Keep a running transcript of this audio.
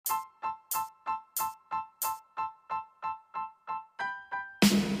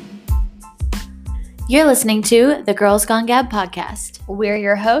You're listening to the Girls Gone Gab podcast. We're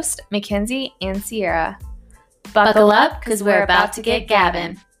your hosts, Mackenzie and Sierra. Buckle up, because we're about to get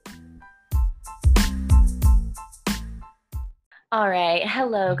gabbing. All right.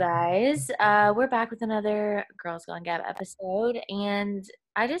 Hello, guys. We're back with another Girls Gone Gab episode, and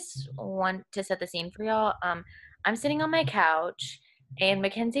I just want to set the scene for y'all. I'm sitting on my couch, and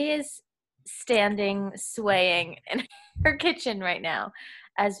Mackenzie is standing, swaying in her kitchen right now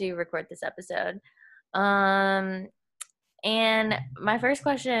as we record this episode. And my first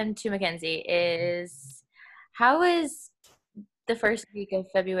question to Mackenzie is, how is the first week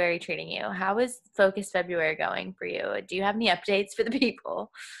of February treating you? How is Focus February going for you? Do you have any updates for the people?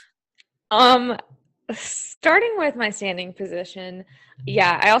 Starting with my standing position,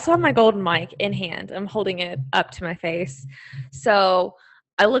 yeah, I also have my golden mic in hand. I'm holding it up to my face. So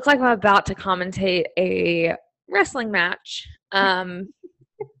I look like I'm about to commentate a wrestling match.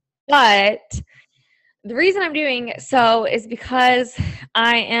 But the reason I'm doing so is because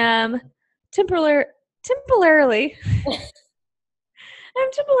I am temporarily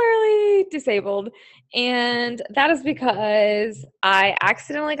disabled, and that is because I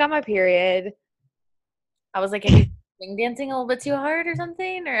accidentally got my period. I was like, are you swing dancing a little bit too hard or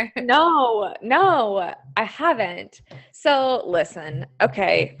something? Or No, I haven't. So listen,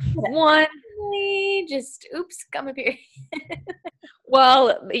 okay, one, just oops, got my period.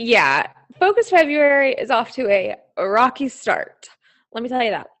 well, yeah, Focus February is off to a rocky start. Let me tell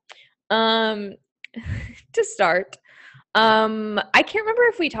you that. To start, I can't remember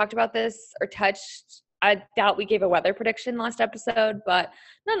if we talked about this or touched. I doubt we gave a weather prediction last episode, but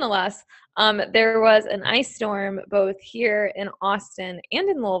nonetheless, there was an ice storm both here in Austin and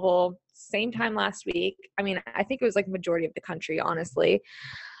in Louisville, same time last week. I mean, I think it was like the majority of the country, honestly.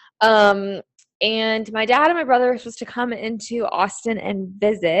 And my dad and my brother were supposed to come into Austin and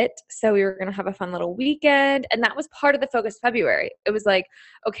visit, so we were going to have a fun little weekend, and that was part of the Focus February. It was like,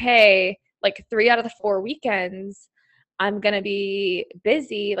 okay, like 3 out of the 4 weekends, I'm going to be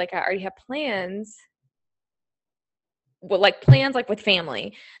busy. Like, I already have plans. Well, like plans like with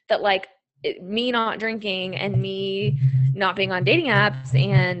family that like me not drinking and me not being on dating apps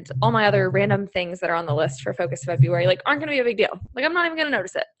and all my other random things that are on the list for Focus February like aren't going to be a big deal. Like I'm not even going to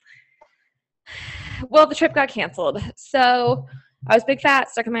notice it. Well, the trip got canceled. So I was big fat,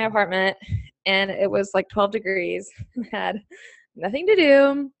 stuck in my apartment, and it was like 12 degrees and had nothing to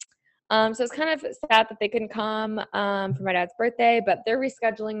do. So it's kind of sad that they couldn't come for my dad's birthday, but they're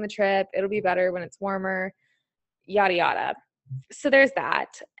rescheduling the trip. It'll be better when it's warmer. Yada yada. So there's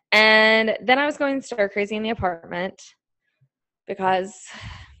that. And then I was going stir crazy in the apartment because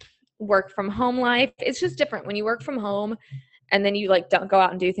work from home life, it's just different when you work from home and then you like don't go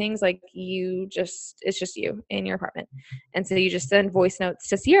out and do things. Like it's just you in your apartment. And so you just send voice notes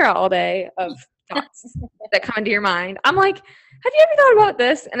to Sierra all day of thoughts that come into your mind. I'm like, have you ever thought about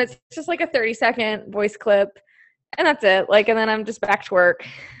this? And it's just like a 30-second voice clip and that's it. Like, and then I'm just back to work.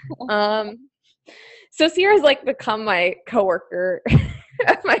 So Sierra's like become my coworker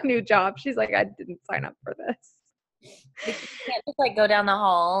at my new job. She's like, I didn't sign up for this. You can't just like go down the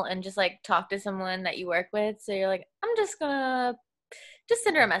hall and just like talk to someone that you work with. So you're like, I'm just gonna just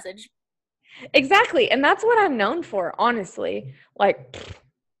send her a message. Exactly. And that's what I'm known for, honestly. Like,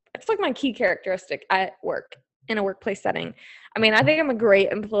 it's like my key characteristic at work, in a workplace setting. I mean, I think I'm a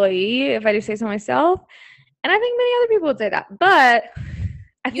great employee, if I do say so myself. And I think many other people would say that. But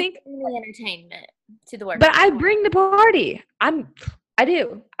I think the entertainment to the work. But I bring the party. I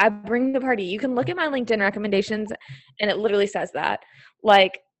do. I bring the party. You can look at my LinkedIn recommendations and it literally says that.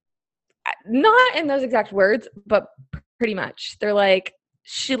 Like, not in those exact words, but pretty much. They're like,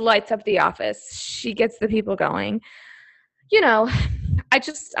 she lights up the office. She gets the people going. You know, I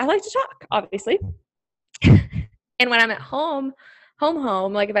like to talk, obviously. And when I'm at home,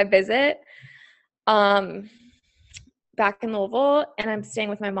 like if I visit, back in Louisville and I'm staying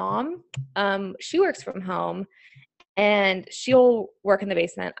with my mom, she works from home and she'll work in the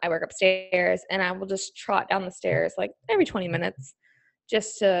basement. I work upstairs and I will just trot down the stairs like every 20 minutes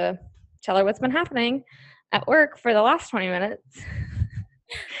just to tell her what's been happening at work for the last 20 minutes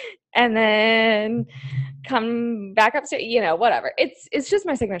and then come back upstairs, you know, whatever. It's just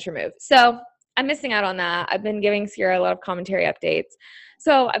my signature move. So I'm missing out on that. I've been giving Sierra a lot of commentary updates.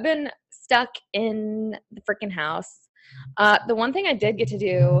 So I've been stuck in the freaking house. The one thing I did get to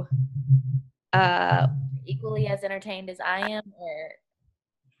do equally as entertained as I am, or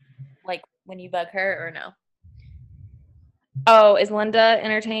like when you bug her, or no? Oh, is Linda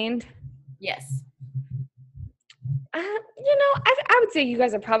entertained? Yes. I would say you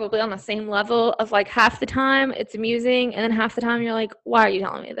guys are probably on the same level of like half the time it's amusing and then half the time you're like, why are you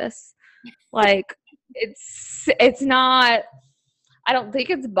telling me this? Like, it's not, I don't think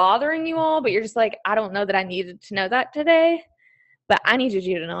it's bothering you all, but you're just like, I don't know that I needed to know that today, but I needed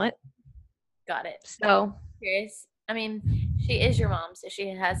you to know it. Got it. So Curious. I mean, she is your mom, so she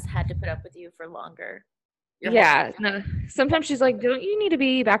has had to put up with you for longer. Your whole yeah, no, sometimes she's like, don't you need to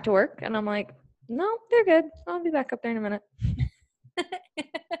be back to work? And I'm like, no, they're good. I'll be back up there in a minute.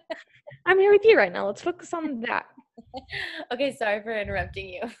 I'm here with you right now. Let's focus on that. Okay, sorry for interrupting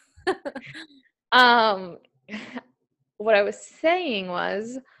you. Um, what I was saying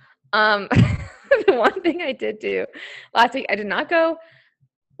was, the one thing I did do last week, I did not go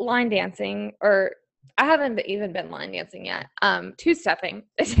line dancing, or I haven't even been line dancing yet. Two-stepping.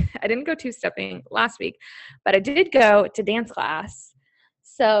 I didn't go two-stepping last week, but I did go to dance class.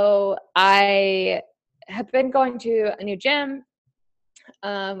 So I have been going to a new gym,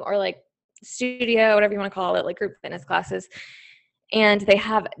 or like studio, whatever you want to call it, like group fitness classes. And they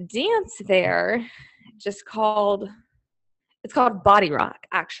have dance there, just called, it's called Body Rock,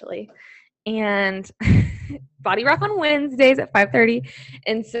 actually. And Body Rock on Wednesdays at 5:30.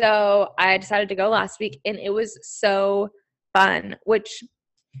 And so I decided to go last week, and it was so fun, which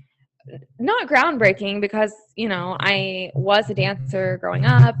not groundbreaking because, you know, I was a dancer growing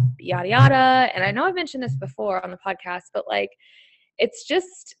up, yada, yada. And I know I've mentioned this before on the podcast, but like, it's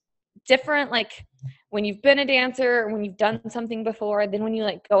just different. Like when you've been a dancer, when you've done something before, then when you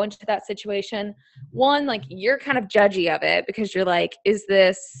like go into that situation, one, like you're kind of judgy of it because you're like, is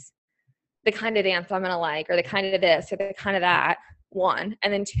this the kind of dance I'm going to like, or the kind of this, or the kind of that, one.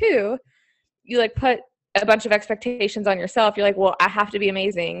 And then two, you like put a bunch of expectations on yourself. You're like, well, I have to be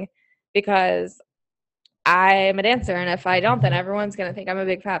amazing because I'm a dancer. And if I don't, then everyone's going to think I'm a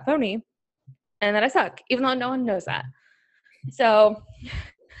big fat pony and that I suck, even though no one knows that. So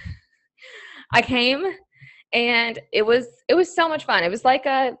I came and it was so much fun. It was like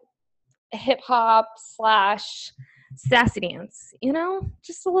a hip hop / sassy dance, you know,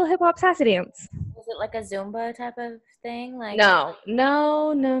 just a little hip hop sassy dance. Was it like a Zumba type of thing? Like No.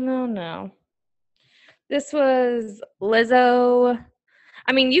 This was Lizzo.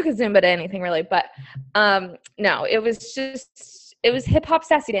 I mean, you could Zumba to anything really, but no, it was hip hop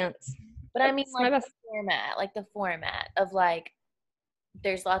sassy dance. but I mean That's my best. like the format of like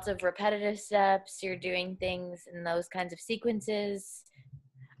there's lots of repetitive steps, you're doing things in those kinds of sequences.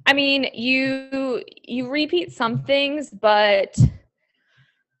 I mean, you repeat some things, but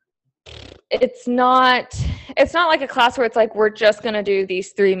it's not like a class where it's like we're just going to do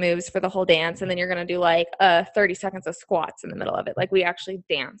these 3 moves for the whole dance and then you're going to do like 30 seconds of squats in the middle of it. Like we actually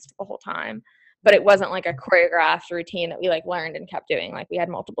danced the whole time, but it wasn't like a choreographed routine that we like learned and kept doing. Like we had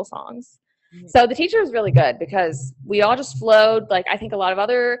multiple songs. Mm-hmm. So the teacher was really good because we all just flowed. Like I think a lot of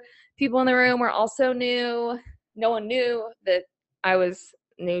other people in the room were also new. No one knew that I was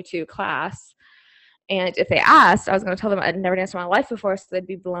new to class. And if they asked, I was going to tell them I'd never danced in my life before, so they'd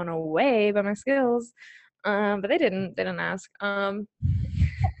be blown away by my skills. But they didn't. They didn't ask. To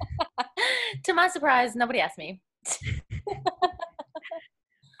my surprise, nobody asked me.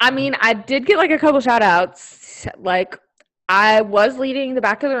 I mean, I did get like a couple shout outs. Like I was leading the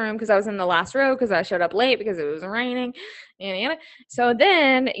back of the room because I was in the last row because I showed up late because it was raining. So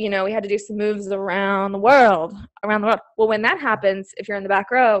then, you know, we had to do some moves around the world. Well, when that happens, if you're in the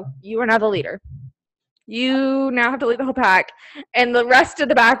back row, you are now the leader. You now have to lead the whole pack. And the rest of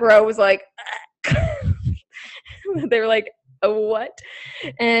the back row was like, they were like, oh, what?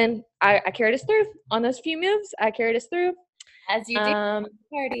 And I carried us through on those few moves. I carried us through. As you do,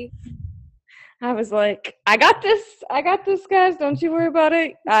 party. I was like, I got this, guys. Don't you worry about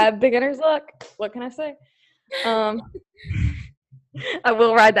it. Beginner's luck. What can I say? I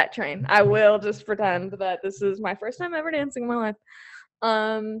will ride that train. I will just pretend that this is my first time ever dancing in my life.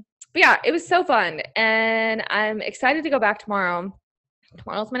 But yeah, it was so fun, and I'm excited to go back tomorrow.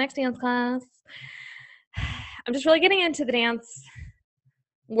 Tomorrow's my next dance class. I'm just really getting into the dance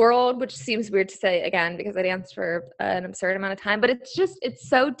world, which seems weird to say again because I danced for an absurd amount of time, but it's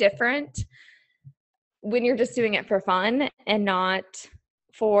so different when you're just doing it for fun and not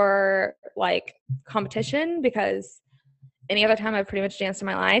for like competition, because any other time I've pretty much danced in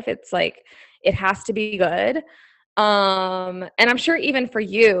my life, it's like it has to be good. And I'm sure even for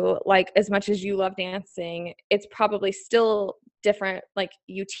you, like as much as you love dancing, it's probably still different. Like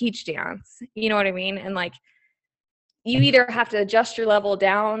you teach dance, you know what I mean? And like you either have to adjust your level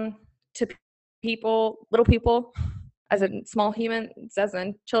down to little people, as in small humans, as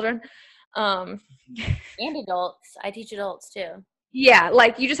in children. And adults. I teach adults too. Yeah,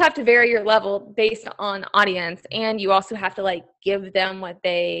 like you just have to vary your level based on audience, and you also have to like give them what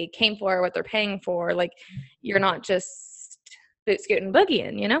they came for, what they're paying for. Like you're not just boot scooting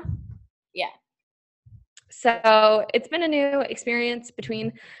boogieing, you know? Yeah. So it's been a new experience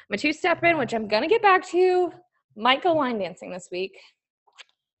between my two-step-in, which I'm going to get back to, might go line dancing this week.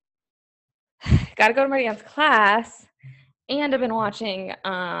 Got to go to my dance class, and I've been watching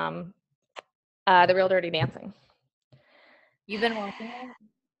The Real Dirty Dancing. You've been watching it?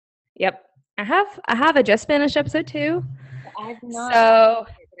 Yep. I have. I just finished episode 2. I've not So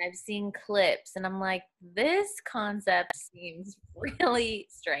watched it, but I've seen clips and I'm like, this concept seems really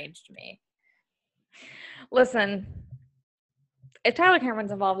strange to me. listen, if Tyler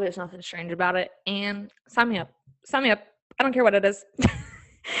Cameron's involved, there's nothing strange about it. And sign me up. Sign me up. I don't care what it is.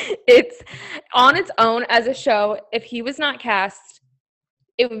 It's on its own as a show. If he was not cast,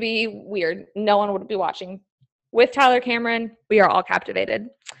 it would be weird. No one would be watching. With Tyler Cameron, we are all captivated.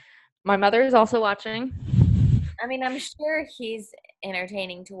 My mother is also watching. I mean, I'm sure he's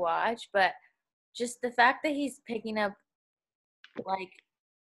entertaining to watch, but just the fact that he's picking up like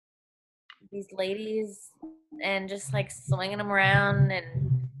these ladies and just like swinging them around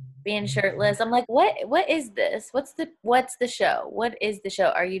and being shirtless. I'm like, what is this? What's the show? What is the show?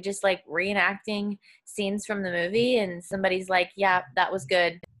 Are you just like reenacting scenes from the movie and somebody's like, yeah, that was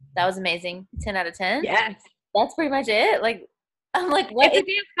good. That was amazing. 10 out of 10. Yes. That's pretty much it. Like I'm like, It's a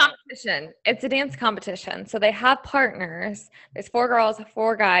dance competition. It's a dance competition. So they have partners. There's 4 girls,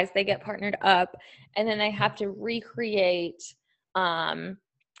 4 guys. They get partnered up, and then they have to recreate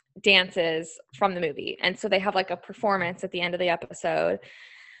dances from the movie. And so they have like a performance at the end of the episode,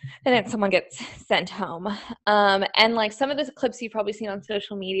 and then someone gets sent home. And like some of the clips you've probably seen on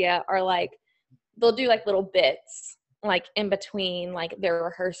social media are like they'll do like little bits like in between like their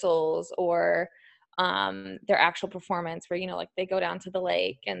rehearsals or their actual performance where, you know, like they go down to the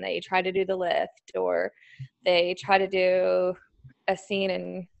lake and they try to do the lift, or they try to do a scene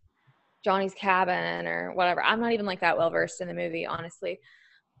in Johnny's cabin or whatever. I'm not even like that well versed in the movie, honestly.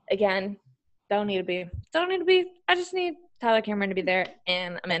 Again, don't need to be. I just need Tyler Cameron to be there,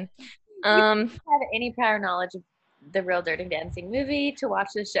 and I'm in. You don't have any prior knowledge of the Real Dirty Dancing movie to watch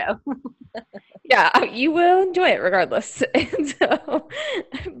the show. Yeah, you will enjoy it regardless. And so,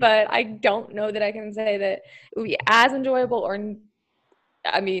 but I don't know that I can say that it would be as enjoyable, or,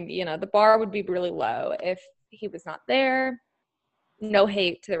 I mean, you know, the bar would be really low if he was not there. No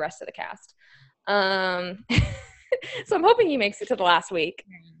hate to the rest of the cast. So I'm hoping he makes it to the last week.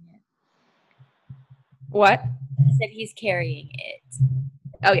 What? I said he's carrying it.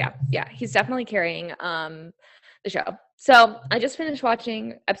 Oh yeah, he's definitely carrying the show. So I just finished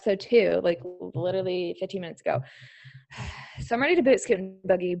watching episode 2, like literally 15 minutes ago. So I'm ready to boot, scoot, and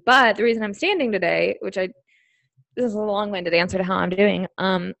boogie. But the reason I'm standing today, this is a long-winded answer to how I'm doing,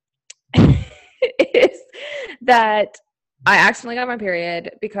 is that I accidentally got my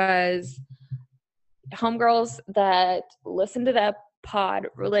period because homegirls that listen to the pod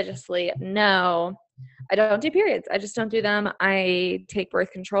religiously know I don't do periods. I just don't do them. I take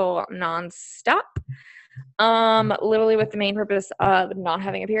birth control nonstop. Literally with the main purpose of not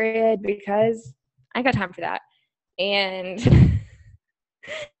having a period because I got time for that. And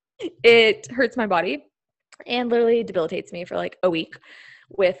it hurts my body and literally debilitates me for like a week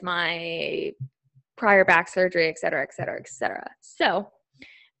with my prior back surgery, et cetera, et cetera, et cetera. So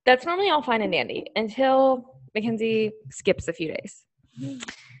that's normally all fine and dandy until Mackenzie skips a few days.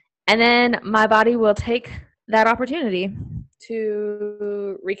 And then my body will take that opportunity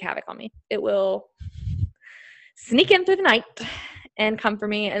to wreak havoc on me. It will sneak in through the night and come for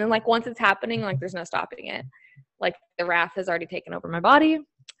me. And then like once it's happening, like there's no stopping it. Like the wrath has already taken over my body.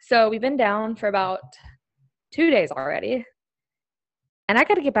 So we've been down for about 2 days already. And I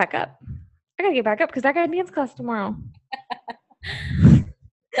got to get back up. Because I got a dance class tomorrow.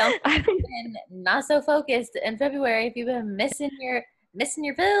 I've been not so focused in February. If you've been missing your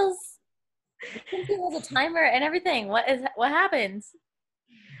pills, Mackenzie has a timer and everything. What happens?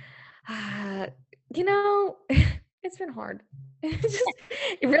 You know, it's been hard.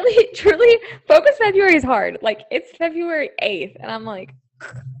 It really, truly, Focus February is hard. Like, it's February 8th, and I'm like,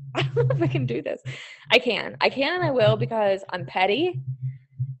 I don't know if I can do this. I can and I will because I'm petty.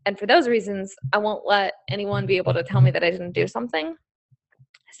 And for those reasons, I won't let anyone be able to tell me that I didn't do something.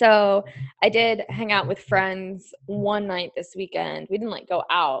 So I did hang out with friends one night this weekend. We didn't like go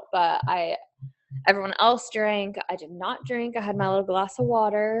out, but everyone else drank. I did not drink. I had my little glass of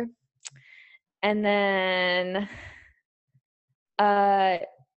water. And then the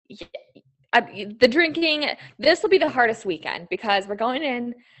drinking, this will be the hardest weekend because we're going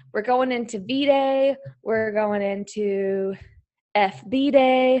into V-Day, we're going into FB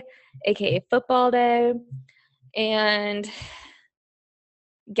Day, aka football day, and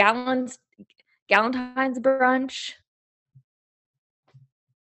Galentine's brunch.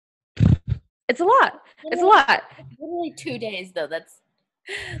 It's a lot. It's a lot. Literally 2 days though. That's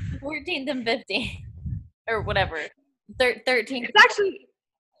 14th and 15th or whatever. 13th It's actually,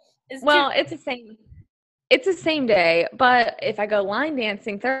 is two. well, it's the same day, but if I go line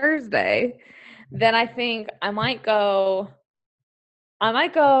dancing Thursday, then I think I might go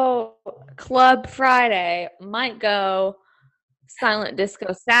club Friday, might go silent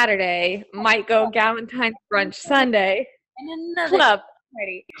disco Saturday, might go Galentine's brunch Sunday, And another club,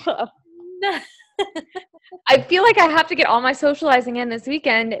 party. club. No. I feel like I have to get all my socializing in this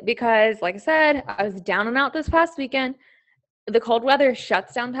weekend because, like I said, I was down and out this past weekend. The cold weather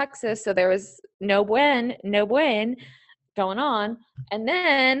shuts down Texas, so there was no buen going on. And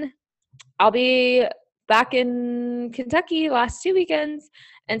then I'll be back in Kentucky last 2 weekends,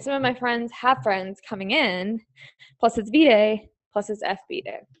 and some of my friends have friends coming in. Plus it's V-Day, plus it's FB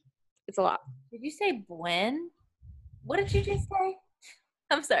Day. It's a lot. Did you say buen? What did you just say?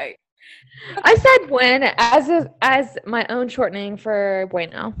 I'm sorry. I said buen as my own shortening for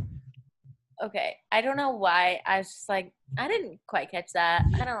bueno. Okay. I don't know why. I was just like, I didn't quite catch that.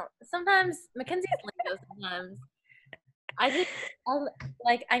 I don't. Sometimes Mackenzie's lingo. Sometimes I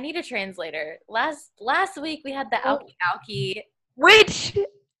need a translator. Last week we had the alki alki. Which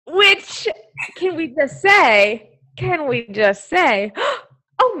can we just say?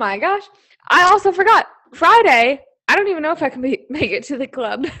 Oh my gosh. I also forgot. Friday, I don't even know if I can make it to the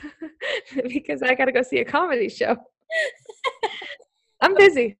club because I got to go see a comedy show. I'm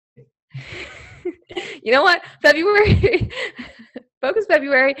busy. You know what? Focus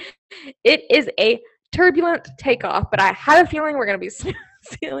February. It is a turbulent takeoff, but I have a feeling we're going to be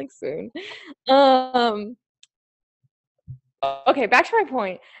sailing soon. Okay, back to my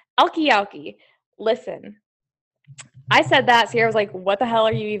point. Alki. Listen, I said that. Sierra was like, what the hell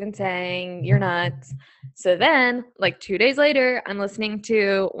are you even saying? You're nuts. So then, like 2 days later, I'm listening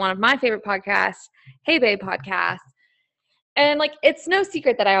to one of my favorite podcasts, Hey Babe podcast. And like, it's no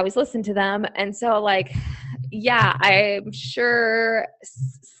secret that I always listen to them. And so like, yeah, I'm sure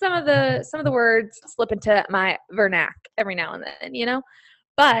some of the words slip into my vernac every now and then, you know?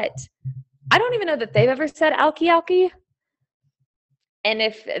 But I don't even know that they've ever said alki. And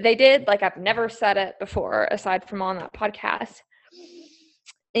if they did, like, I've never said it before aside from on that podcast.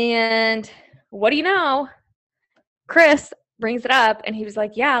 And what do you know? Chris brings it up and he was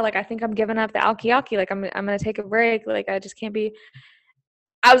like, yeah, like, I think I'm giving up the alki. Like, I'm going to take a break. Like, I just can't be.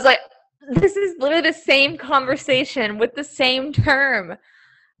 I was like, this is literally the same conversation with the same term.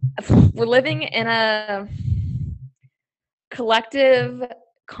 We're living in a collective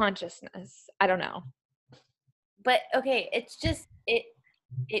consciousness. I don't know. But okay, it's just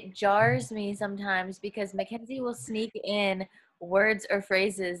it jars me sometimes because Mackenzie will sneak in words or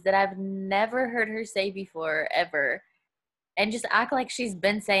phrases that I've never heard her say before ever, and just act like she's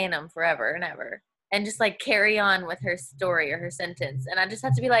been saying them forever and ever, and just like carry on with her story or her sentence, and I just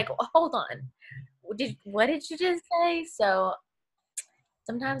have to be like, oh, hold on, what did you just say? So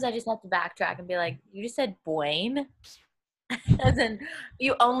sometimes I just have to backtrack and be like, you just said Bwayne, as in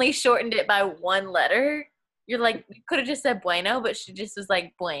you only shortened it by one letter. You're like, you could have just said bueno, but she just was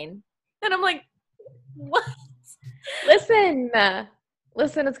like Blaine. And I'm like, what? Listen,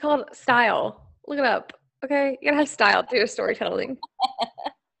 it's called style. Look it up. Okay? You gotta have style to do storytelling.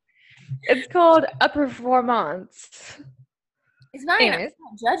 It's called a performance. It's fine. Anyways.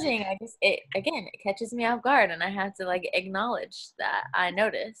 I'm not judging. It catches me off guard and I have to like acknowledge that I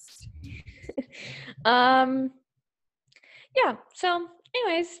noticed. Yeah, so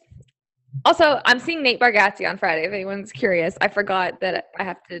anyways. Also, I'm seeing Nate Bargatze on Friday, if anyone's curious. I forgot that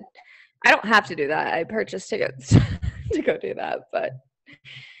I don't have to do that. I purchased tickets to go do that, but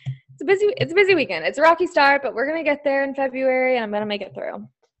it's a busy weekend. It's a rocky start, but we're going to get there in February, and I'm going to make it through.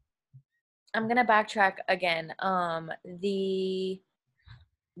 I'm going to backtrack again. The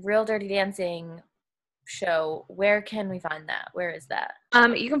Real Dirty Dancing show, where can we find that? Where is that?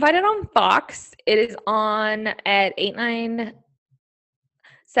 You can find it on Fox. It is on at 8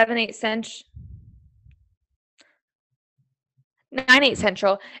 Central.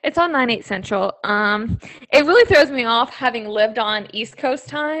 It's on 9/8 Central. It really throws me off having lived on East Coast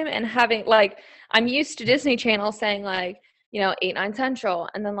time and having like I'm used to Disney Channel saying like, 8/9 Central,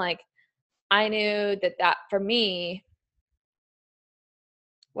 and then like I knew that for me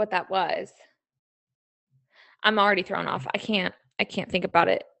what that was. I'm already thrown off. I can't think about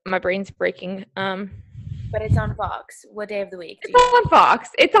it. My brain's breaking. But it's on Fox. What day of the week? It's on Fox.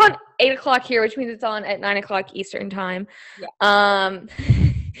 It's on 8:00 here, which means it's on at 9:00 Eastern time. Yeah.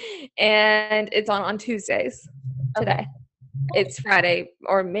 And it's on Tuesdays today. It's Friday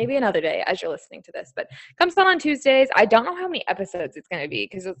or maybe another day as you're listening to this, but comes on Tuesdays. I don't know how many episodes it's going to be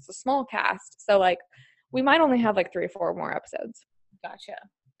because it's a small cast. So like we might only have like 3 or 4 more episodes. Gotcha.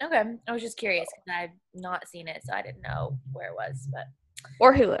 Okay. I was just curious because I've not seen it, so I didn't know where it was, but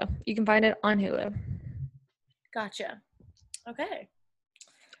Or Hulu. You can find it on Hulu. gotcha. Okay.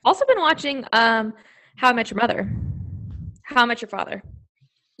 Also been watching How I Met Your Mother. How I Met Your Father.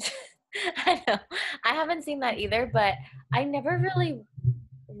 I know. I haven't seen that either, but I never really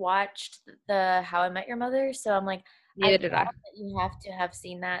watched the How I Met Your Mother, so I'm like, I Neither did I. doubt that you have to have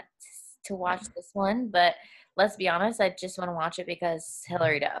seen that to watch this one, but let's be honest, I just want to watch it because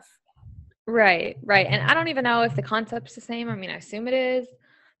Hilary Duff. Right, right. And I don't even know if the concept's the same. I mean, I assume it is,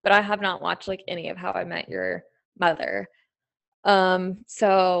 but I have not watched like any of How I Met Your Mother.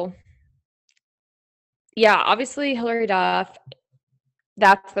 So yeah, obviously Hilary Duff,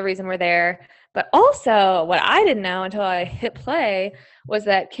 that's the reason we're there. But also what I didn't know until I hit play was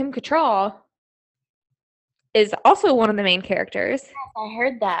that Kim Cattrall is also one of the main characters. I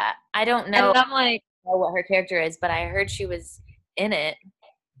heard that. I don't And know I'm like, what her character is, but I heard she was in it.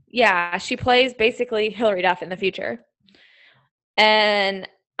 yeah, she plays basically Hilary Duff in the future. And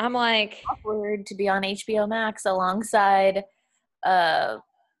I'm like, Awkward to be on HBO Max alongside uh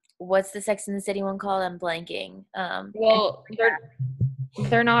what's the Sex and the City one called? I'm blanking. And well,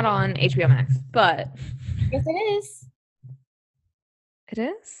 they're not on HBO Max, but yes, it is. it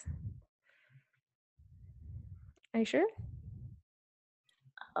is. Are you sure?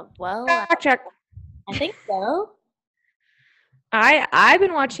 Well, Fact check. I think so. I've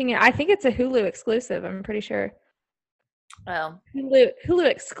been watching it. I think it's a Hulu exclusive. I'm pretty sure. Oh, Hulu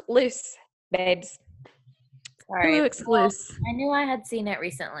exclusive, babes. sorry. Hulu Well, exclusive. I knew I had seen it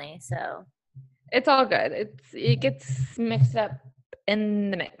recently, so It's all good. It gets mixed up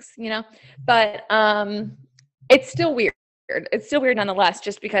in the mix, you know. But it's still weird. It's still weird nonetheless,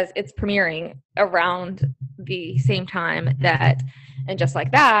 just because it's premiering around the same time that, and just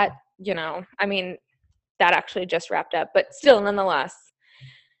like that, you know. I mean, that actually just wrapped up, but still, nonetheless,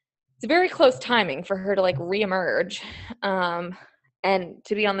 it's very close timing for her to like reemerge, and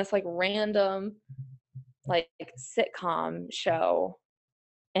to be on this like random like sitcom show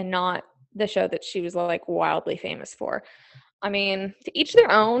and not the show that she was like wildly famous for. I mean, to each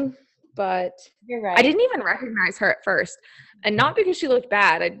their own, but you're I right. didn't even recognize her at first. And not because she looked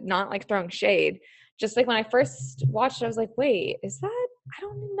bad, I'm not like throwing shade. Just like when I first watched it, I was like, wait, is that? I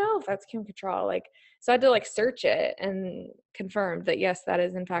don't even know if that's Kim Cattrall. Like, so I had to like search it and confirmed that yes, that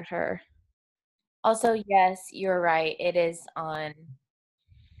is in fact her. Also, yes, you're right. It is on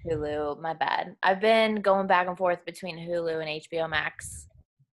Hulu. My bad. I've been going back and forth between Hulu and HBO Max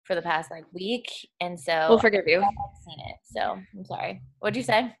for the past like week, and so We'll forgive you. I've seen it. So I'm sorry. What'd you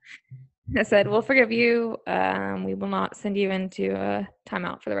say? I said, we'll forgive you. We will not send you into a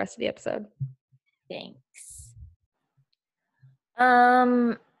timeout for the rest of the episode. Thanks.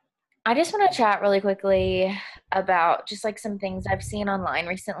 Um, I just want to chat really quickly about just like some things I've seen online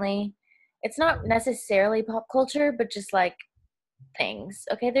recently. It's not necessarily pop culture, but just like things.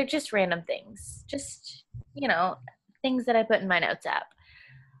 Okay, they're just random things. Just, things that I put in my notes app.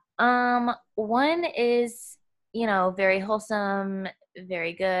 One is, very wholesome,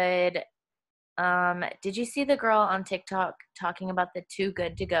 very good. Did you see the girl on TikTok talking about the Too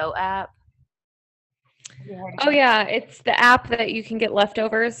Good to Go app? Have you heard of Oh it? yeah, it's the app that you can get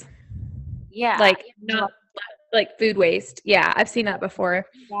leftovers, Yeah, like not like food waste. Yeah, I've seen that before.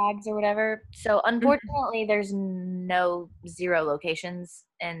 bags or whatever. So Mhm. unfortunately, there's no zero locations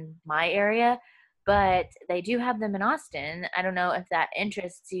in my area, but they do have them in Austin. I don't know if that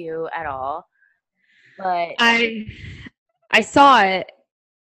interests you at all, but I I it's saw it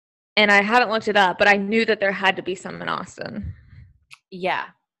and I haven't looked it up, but I knew that there had to be some in Austin.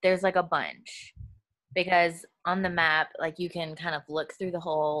 yeah, there's like a bunch because on the map, like you can kind of look through the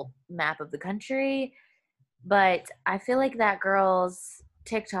whole map of the country. But I feel like that girl's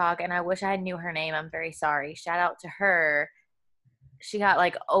TikTok, and I wish I knew her name. I'm very sorry. Shout out to her. She got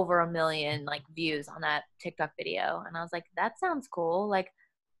like over 1 million like views on that TikTok video, and I was like, that sounds cool. Like,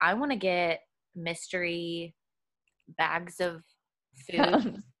 I want to get mystery bags of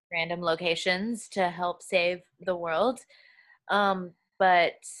food, random locations to help save the world.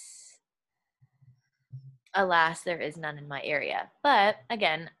 But alas, there is none in my area. But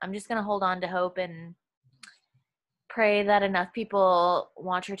again, I'm just gonna hold on to hope and pray that enough people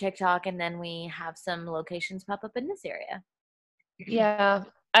watch her TikTok and then we have some locations pop up in this area. Yeah.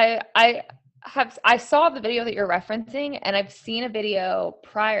 I I saw the video that you're referencing, and I've seen a video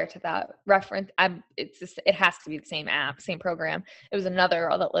prior to that reference. It has to be the same app, same program. It was another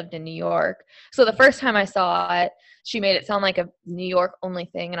girl that lived in New York. So the first time I saw it, she made it sound like a New York only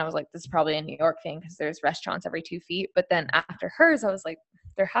thing, and I was like, this is probably a New York thing because there's restaurants every 2 feet. But then after hers, I was like,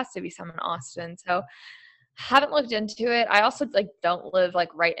 there has to be some in Austin. So haven't looked into it. I also like don't live like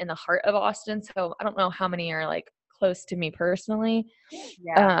right in the heart of Austin, so I don't know how many are like close to me personally.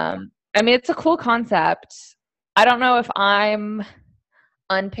 Yeah. I mean, it's a cool concept. I don't know if I'm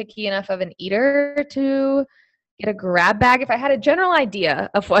unpicky enough of an eater to get a grab bag. If I had a general idea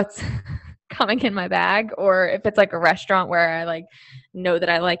of what's coming in my bag, or if it's like a restaurant where I like know that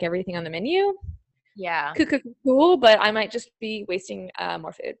I like everything on the menu, Yeah. cool. But I might just be wasting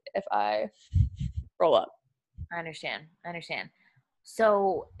more food if I roll up. I understand. I understand.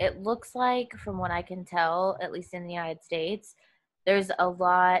 So it looks like, from what I can tell, at least in the United States, there's a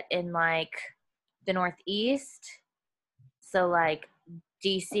lot in like the Northeast. So like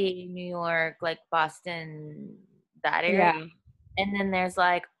DC, New York, like Boston, that area. Yeah. And then there's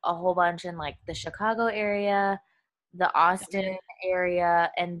like a whole bunch in like the Chicago area, the Austin area,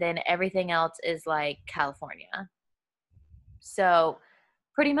 and then everything else is like California. So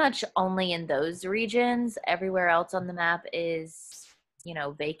pretty much only in those regions. Everywhere else on the map is,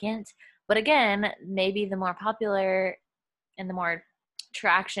 vacant. But again, maybe the more popular and the more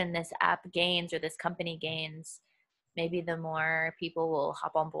traction this app gains or this company gains, maybe the more people will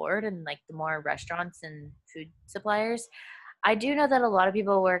hop on board, and like the more restaurants and food suppliers. I do know that a lot of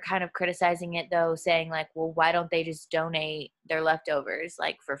people were kind of criticizing it though, saying like, well, why don't they just donate their leftovers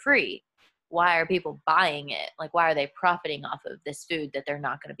like for free? Why are people buying it? Like, why are they profiting off of this food that they're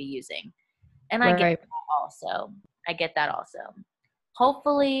not going to be using? And I get Right. that also. I get that also.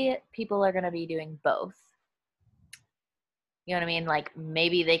 Hopefully, people are going to be doing both. You know what I mean? Like,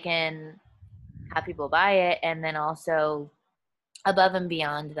 maybe they can have people buy it and then also, above and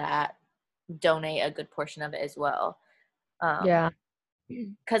beyond that, donate a good portion of it as well. Yeah.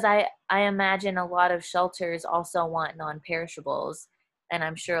 Because I imagine a lot of shelters also want non-perishables, and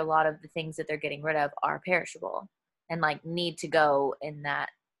I'm sure a lot of the things that they're getting rid of are perishable and like need to go in that,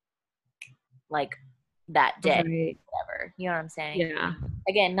 like, that day, Right. whatever. You know what I'm saying? Yeah.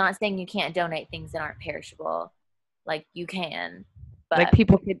 Again, not saying you can't donate things that aren't perishable. Like, you can, Like but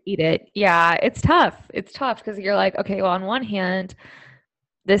people could eat it. Yeah, it's tough. It's tough because you're like, okay, well, on one hand,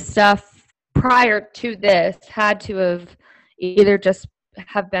 this stuff prior to this had to have either just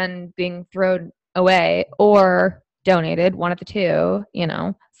have been being thrown away or donated, one of the two,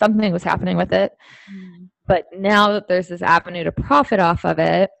 something was happening with it. mm, But now that there's this avenue to profit off of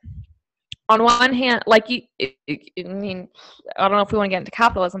it, on one hand, like I mean, I don't know if we want to get into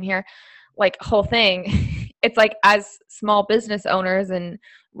capitalism here, like whole thing. It's like as small business owners and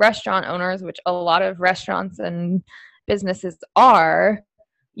restaurant owners, which a lot of restaurants and businesses are,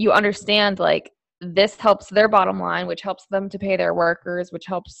 you understand like this helps their bottom line, which helps them to pay their workers, which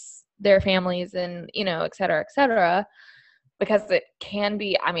helps their families, and et cetera, et cetera. Because it can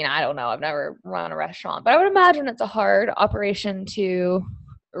be, I mean, I don't know, I've never run a restaurant, but I would imagine it's a hard operation to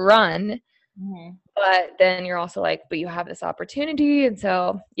run. mm, But then you're also like, but you have this opportunity. And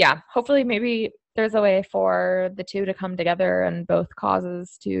so, yeah, hopefully maybe there's a way for the two to come together and both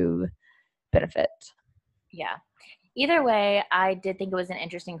causes to benefit. yeah. Either way, I did think it was an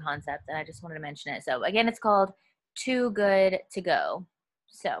interesting concept, and I just wanted to mention it. So again, it's called Too Good to Go.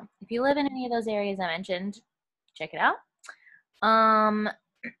 So if you live in any of those areas I mentioned, check it out. Um,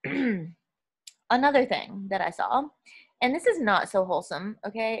 another thing that I saw, and this is not so wholesome.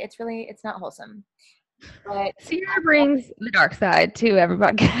 Okay, it's not wholesome, but Sierra brings the dark side to every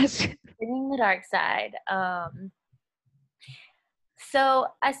podcast. bringing the dark side. So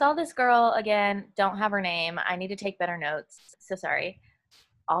I saw this girl again. Don't have her name. I need to take better notes. So sorry.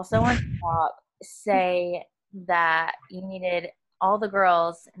 Also on TikTok, say that all the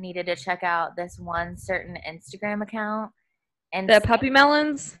girls needed to check out this one certain Instagram account and The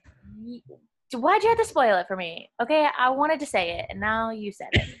Puppymelons. why'd you have to spoil it for me? Okay, I wanted to say it, and now you said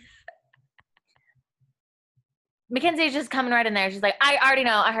it. Mackenzie's just coming right in there. She's like, I already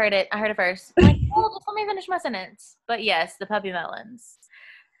know. I heard it. I heard it first. I'm like, well, just let me finish my sentence. But yes, the Puppymelons.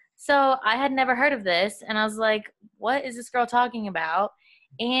 So I had never heard of this, and I was like, what is this girl talking about?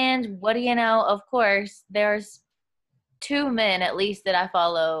 And what do you know? Of course, there's two men at least that I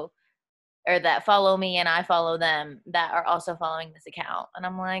follow, or that follow me and I follow them, that are also following this account. And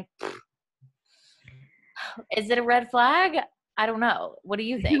I'm like, is it a red flag? I don't know. What do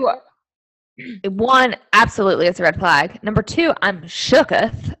you think? One, absolutely, it's a red flag. Number two, I'm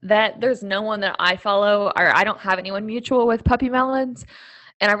shooketh that there's no one that I follow, or I don't have anyone mutual with Puppymelons.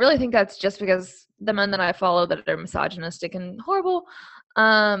 And I really think that's just because the men that I follow that are misogynistic and horrible,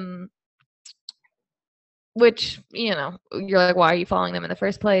 which, you know, you're like, why are you following them in the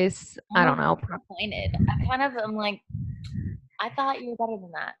first place? I I'm a don't know. little disappointed. I'm like, I thought you were better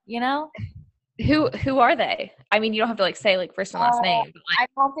than that, you know? Who are they? I mean, you don't have to like say like first and last name, but I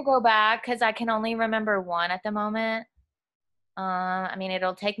have to go back because I can only remember one at the moment. I mean,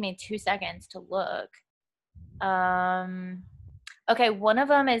 it'll take me 2 seconds to look. Um, okay, one of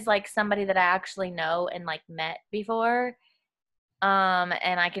them is like somebody that I actually know and like met before.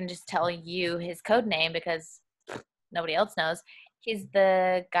 And I can just tell you his code name because nobody else knows. He's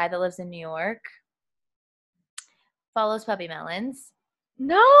the guy that lives in New York, follows Puppymelons.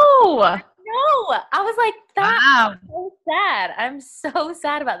 no. No, I was like, Wow. that's so sad. I'm so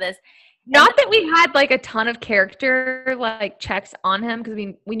sad about this. And Not that we had like a ton of character like checks on him because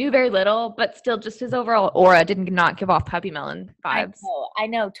we knew very little, but still just his overall aura did not give off Puppy Melon vibes. I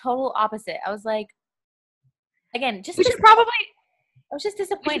know, total opposite. I was like, again, We should probably I was just we should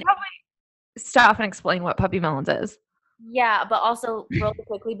disappointed. probably stop and explain what Puppy Melons is. Yeah, but also really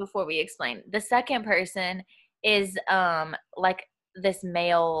quickly before we explain, the second person is like this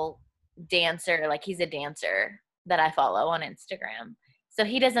male dancer, like he's a dancer that I follow on Instagram. So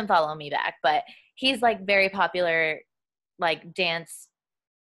he doesn't follow me back, but he's like very popular, like dance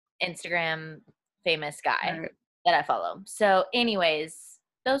Instagram famous guy Right. that I follow. So anyways,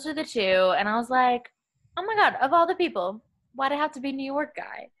 those are the two, and I was like, oh my god, of all the people, why'd it have to be New York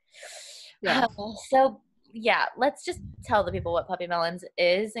guy? Yeah. So yeah, let's just tell the people what Puppymelons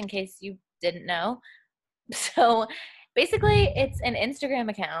is in case you didn't know. So basically, it's an Instagram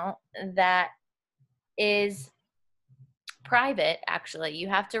account that is private. Actually, you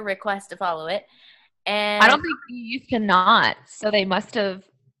have to request to follow it. I And don't think you cannot. So they oh,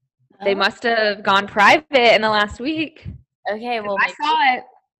 must have gone private in the last week. okay, well I maybe. saw it.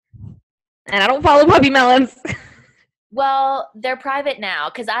 And I don't follow Puppy Melons. Well, they're private now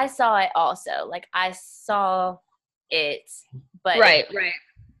because I saw it also. Like I saw it, but Right.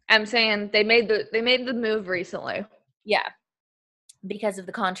 I'm saying they made the move recently. yeah, because of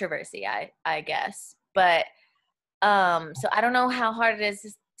the controversy, I guess. But so I don't know how hard it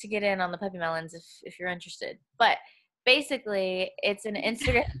is to get in on the Puppymelons if you're interested. But basically, it's an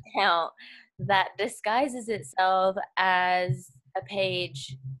Instagram account that disguises itself as a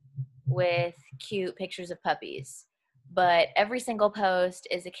page with cute pictures of puppies. But every single post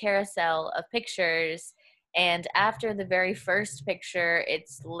is a carousel of pictures. And after the very first picture,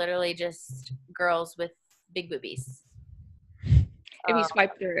 it's literally just girls with big boobies. If you Um,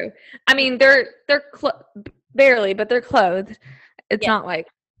 swipe through, I mean, barely, but they're clothed. It's yeah, not like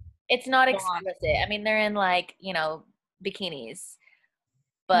it's not full on. explicit. I mean, they're in like, bikinis.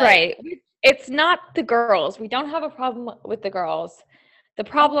 But Right. It's not the girls. We don't have a problem with the girls. The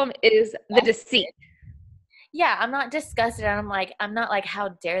problem is the deceit. yeah, I'm not disgusted. And I'm not like, how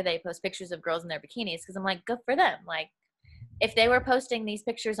dare they post pictures of girls in their bikinis? Because I'm like, good for them. Like, if they were posting these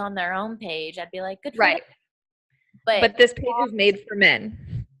pictures on their own page, I'd be like, good for them. Right. But But this page is made for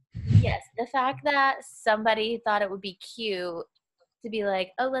men. yes, the fact that somebody thought it would be cute to be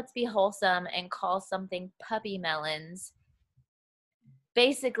like, oh, let's be wholesome and call something puppy melons,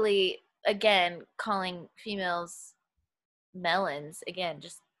 basically, again, calling females melons, again,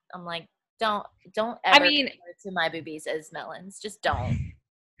 just, I'm like, don't I ever mean, refer to my boobies as melons. Just don't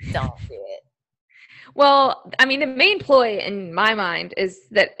do it. well, I mean, the main ploy in my mind is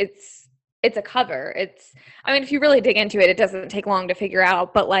that it's a cover. I mean, if you really dig into it, it doesn't take long to figure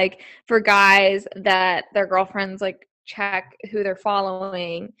out. But like for guys that their girlfriends like check who they're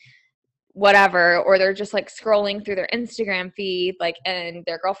following, whatever, or they're just like scrolling through their Instagram feed, like, and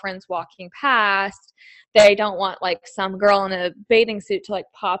their girlfriend's walking past, they don't want like some girl in a bathing suit to like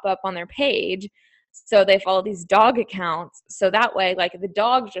pop up on their page. So they follow these dog accounts. So that way, like the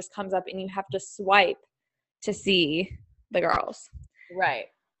dog just comes up and you have to swipe to see the girls. Right.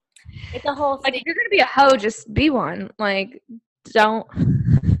 It's a whole Like thing. if you're gonna be a hoe, just be one. Like don't.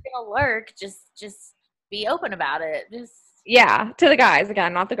 It's gonna work. Just be open about it. Just Yeah, to the guys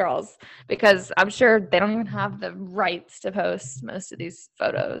again, not the girls, because I'm sure they don't even have the rights to post most of these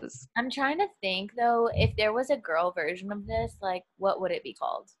photos. I'm trying to think though, if there was a girl version of this, like what would it be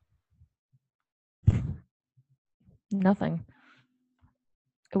called? Nothing.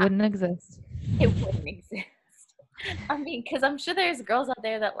 It wouldn't exist. It wouldn't exist. I mean, because I'm sure there's girls out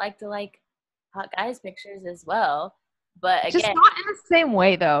there that like to like hot guys pictures as well. But Just again, not in the same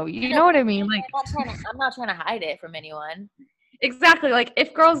way though. You know what I mean? Like I'm not trying to hide it from anyone. exactly. Like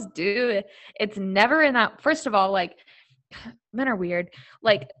if girls do, it's never in that. First of all, like men are weird.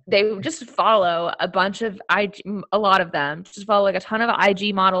 Like they just follow a bunch of a lot of them just follow like a ton of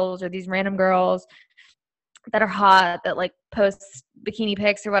IG models or these random girls that are hot that like post bikini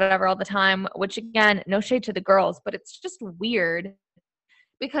pics or whatever all the time, which again, no shade to the girls, but it's just weird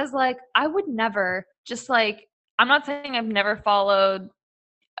because like I would never just like I'm not saying I've never followed,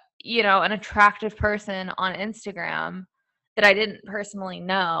 an attractive person on Instagram that I didn't personally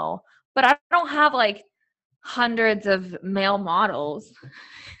know, but I don't have like hundreds of male models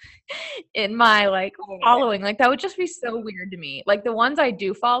in my like following. Like that would just be so weird to me. Like the ones I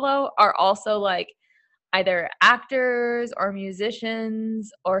do follow are also like either actors or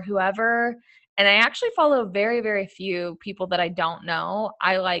musicians or whoever. And I actually follow very, very few people that I don't know.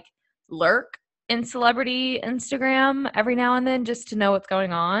 I like lurk in celebrity Instagram every now and then just to know what's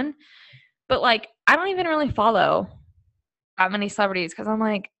going on. But like, I don't even really follow that many celebrities because I'm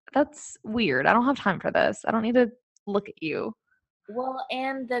like, that's weird. I don't have time for this. I don't need to look at you. Well,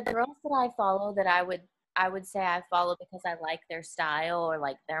 and the girls that I follow that I would say I follow because I like their style or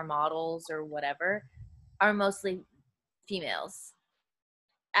like their models or whatever are mostly females.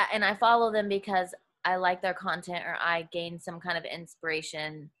 And I follow them because I like their content or I gain some kind of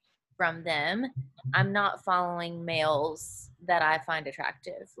inspiration from them. I'm not following males that I find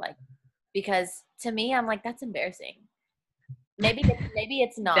attractive, like because to me, I'm like that's embarrassing. Maybe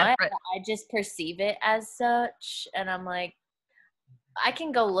it's not. Desperate. But I just perceive it as such, and I'm like, I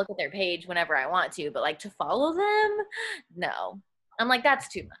can go look at their page whenever I want to, but like to follow them, no. I'm like that's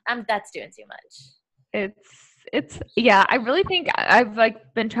too much. That's doing too much. It's yeah, I really think I've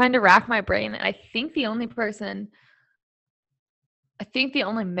like been trying to rack my brain and I think the only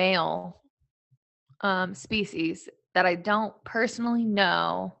male species that I don't personally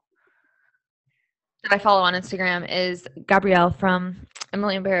know that I follow on Instagram is Gabrielle from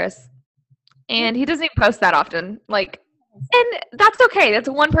Emily in Paris. Yeah. And he doesn't even post that often. Like, and that's okay. That's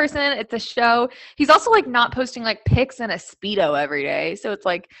one person. It's a show. He's also like not posting like pics in a Speedo every day. So it's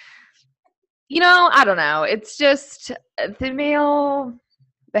like, I don't know. It's just the male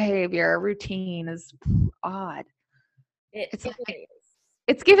behavior routine is odd. It's It like really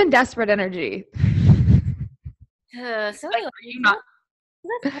it's given desperate energy. is. So Like, anyway, are you not?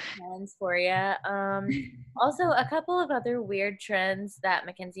 that's Puppymelons for you. Also a couple of other weird trends that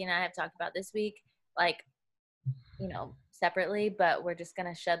Mackenzie and I have talked about this week, like separately, but we're just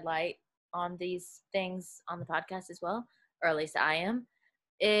gonna shed light on these things on the podcast as well, or at least I am.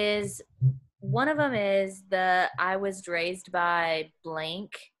 Is one of them is the I was raised by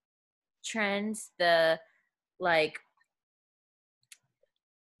blank trends. The like,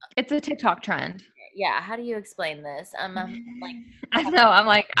 It's a TikTok trend. yeah. How do you explain this? Like, I know. I'm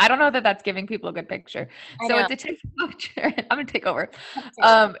like, I don't know that that's giving people a good picture. I So know. it's a TikTok trend. I'm gonna take over.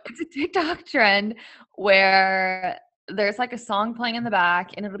 It's a TikTok trend where there's like a song playing in the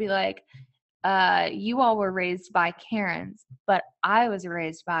back, and it'll be like, "You all were raised by Karens, but I was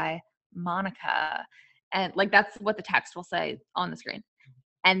raised by Monica," and like that's what the text will say on the screen.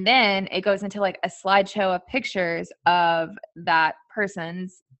 And then it goes into like a slideshow of pictures of that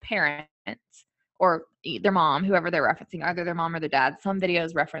person's parents or their mom, whoever they're referencing, either their mom or their dad. Some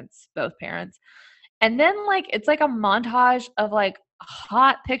videos reference both parents. And then like it's like a montage of like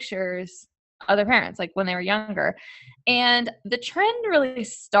hot pictures of their parents, like when they were younger. And the trend really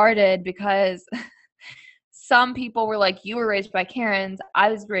started because some people were like, you were raised by Karens, I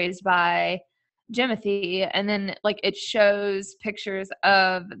was raised by Jimothy, and then like it shows pictures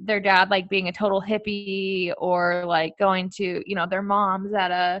of their dad like being a total hippie or like going to their moms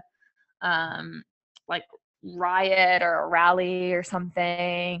at a like riot or a rally or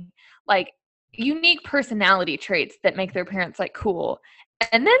something, like unique personality traits that make their parents like cool.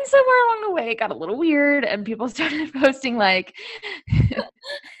 And then somewhere along the way it got a little weird and people started posting like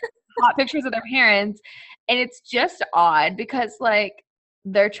hot pictures of their parents, and it's just odd because like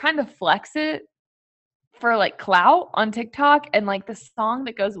they're trying to flex it for like clout on TikTok, and like the song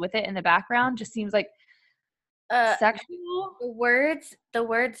that goes with it in the background just seems like uh, sexual. the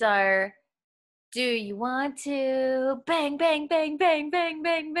words are, do you want to bang bang bang bang bang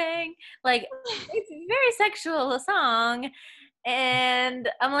bang bang? Like it's a very sexual song, and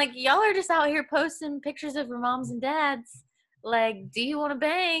I'm like, y'all are just out here posting pictures of your moms and dads. Like, do you want to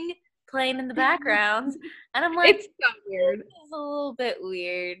bang? Playing in the background, and I'm like, It's so weird. this is a little bit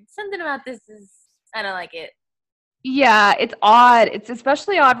weird. Something about this is I don't like it. Yeah, it's odd. It's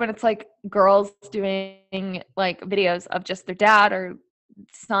especially odd when it's like girls doing like videos of just their dad or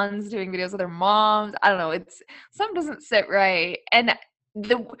sons doing videos of their moms. I don't know. It's something doesn't sit right. And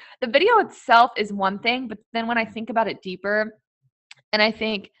the the video itself is one thing, but then when I think about it deeper and I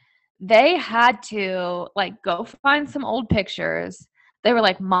think they had to like go find some old pictures. They were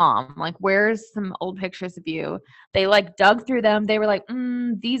like, "Mom, like, where's some old pictures of you?" They like dug through them. They were like,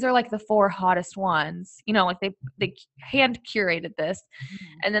 "These are like the four hottest ones." You know, like they hand curated this, Mhm.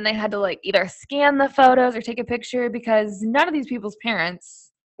 and then they had to like either scan the photos or take a picture because none of these people's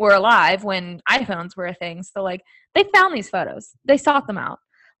parents were alive when iPhones were a thing. So like they found these photos. They sought them out.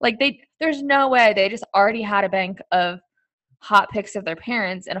 Like there's no way they just already had a bank of hot pics of their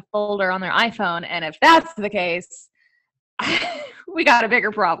parents in a folder on their iPhone. And if that's the case, we got a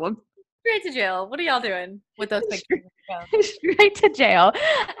bigger problem. Straight to jail. What are y'all doing with those pictures? Straight to jail.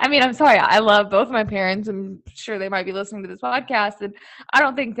 I mean, I'm sorry. I love both my parents. I'm sure they might be listening to this podcast. And I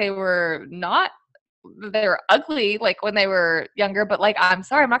don't think they were ugly like when they were younger, but like, I'm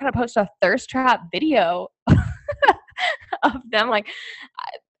sorry, I'm not going to post a thirst trap video of them. Like,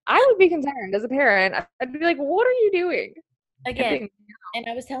 I would be concerned as a parent. I'd be like, what are you doing? Again, Tipping. and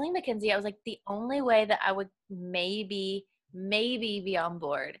I was telling Mackenzie, I was like, the only way that I would maybe be on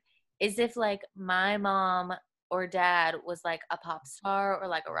board is if like my mom or dad was like a pop star or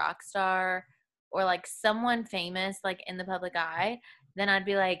like a rock star or like someone famous like in the public eye, then I'd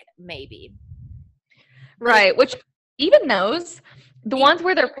be like, maybe. But Right. Which even those, the it's ones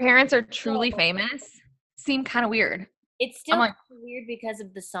where their parents are truly still, famous, seem kind of weird. it's I'm still like, kind of weird because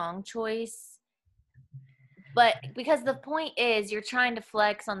of the song choice. But because the point is you're trying to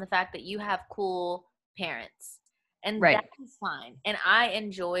flex on the fact that you have cool parents. And that right. is fine. And I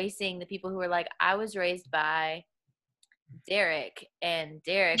enjoy seeing the people who are like, I was raised by Derek, and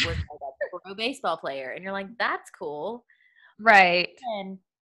Derek was like a pro baseball player. And you're like, that's cool. Right. And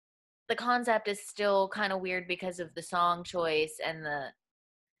the concept is still kind of weird because of the song choice and the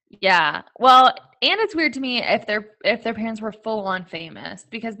Yeah. Well, and it's weird to me if their parents were full on famous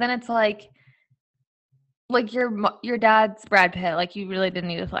because then it's like your dad's Brad Pitt, like you really didn't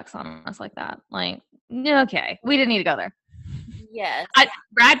need to flex on us like that. Like, okay, we didn't need to go there. yes.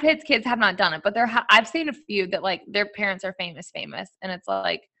 Brad Pitt's kids have not done it, but I've seen a few that like their parents are famous, and it's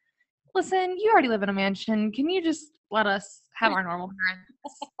like, listen, you already live in a mansion. Can you just let us have our normal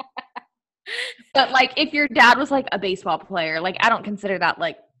parents? But like, if your dad was like a baseball player, like I don't consider that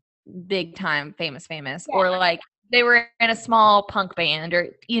like big time famous, Yeah, or like they were in a small punk band, or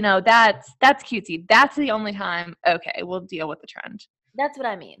that's cutesy. That's the only time. Okay, we'll deal with the trend. that's what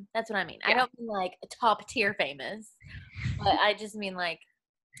I mean. That's what I mean. I Yeah, don't mean like top tier famous, but I just mean like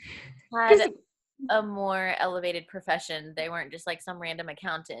had because a more elevated profession. They weren't just like some random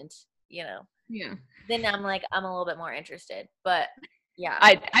accountant, you know. yeah. Then I'm like, I'm a little bit more interested. But yeah.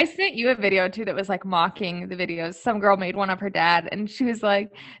 I sent you a video too that was like mocking the videos. Some girl made one of her dad and she was like,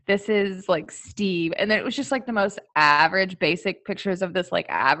 this is like Steve. And then it was just like the most average, basic pictures of this like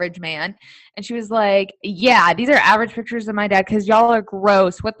average man. And she was like, yeah, these are average pictures of my dad because y'all are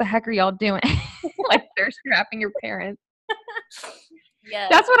gross. What the heck are y'all doing? Like thirst trapping your parents. Yes.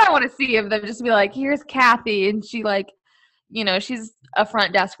 That's what I want to see of them. Just be like, here's Kathy. And she like, she's a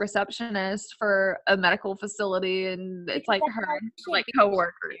front desk receptionist for a medical facility, and it's Because like that's her how and we her, should like be seeing our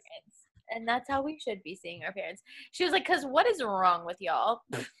coworkers. parents. And that's how we should be seeing our parents. She was like, because what is wrong with y'all?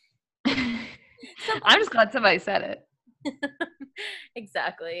 I'm just glad somebody said it.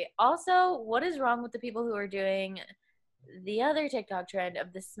 Exactly. Also, what is wrong with the people who are doing the other TikTok trend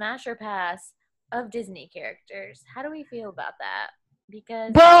of the smash or pass of Disney characters? How do we feel about that?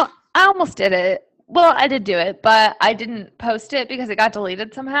 Because Well, I almost did it. Well, I did do it, but I didn't post it because it got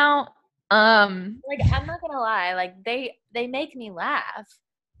deleted somehow. like I'm not gonna lie, like they make me laugh,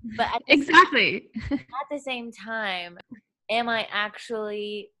 but Exactly. at the same time, am I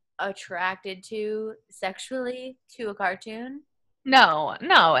actually attracted to sexually to a cartoon? No,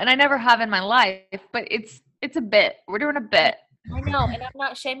 no, and I never have in my life, but it's a bit. We're doing a bit. I know, and I'm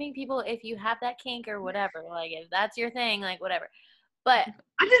not shaming people if you have that kink or whatever. Like if that's your thing, like whatever. But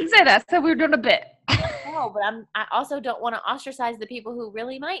I didn't say that. I said we were doing a bit. no, but I also don't want to ostracize the people who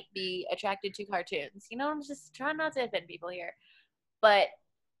really might be attracted to cartoons. You know, I'm just trying not to offend people here. But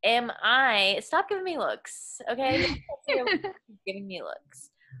am I stop giving me looks, okay? Giving me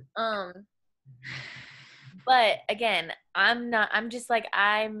looks. Um, but again, I'm not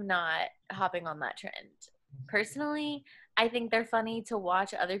hopping on that trend. Personally, I think they're funny to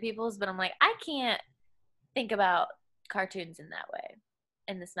watch other people's, but I'm like, I can't think about cartoons in that way.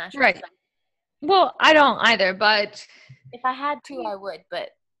 In the Smash Bros. Right. Well, I don't either, but If I had to, I would, but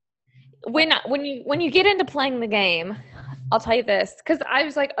when you get into playing the game, I'll tell you this because I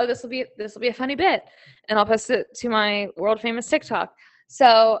was like, oh, this will be a funny bit, and I'll post it to my world famous TikTok.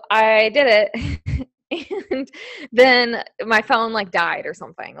 So I did it, and then my phone like died or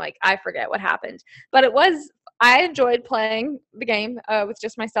something. Like I forget what happened, but I enjoyed playing the game with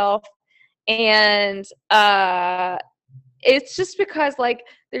just myself, and it's just because like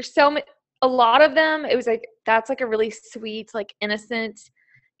there's a lot of them. It was like that's like a really sweet, like innocent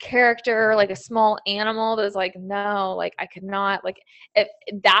character, like a small animal that was like, no, like I could not like it.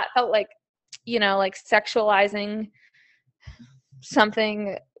 That felt like, like sexualizing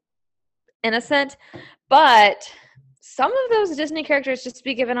something innocent, but some of those Disney characters just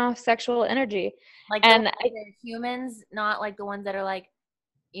be giving off sexual energy. Like the ones And that are humans, not like the ones that are like,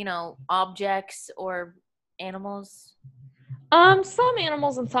 objects or animals. some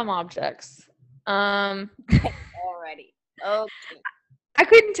animals and some objects. Already. Okay. I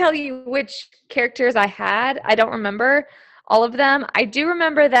couldn't tell you which characters I had. I don't remember all of them. I do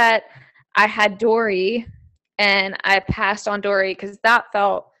remember that I had Dory, and I passed on Dory because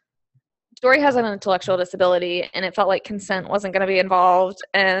Dory has an intellectual disability, and it felt like consent wasn't going to be involved,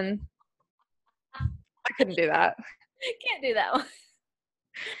 and I couldn't do that. Can't do that one.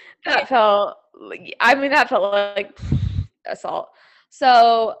 That felt that felt like assault.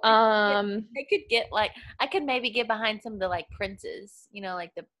 So, I could get like I could maybe get behind some of the like princes,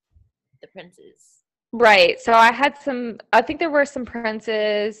 like the princes. right. So I think there were some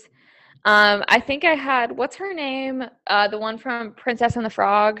princes. I think I had, what's her name? The one from Princess and the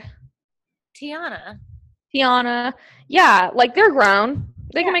Frog. Tiana. Tiana. Yeah, like they're grown.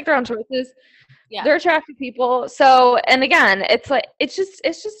 They Yeah. can make their own choices. Yeah. They're attractive people. So, and again, it's like it's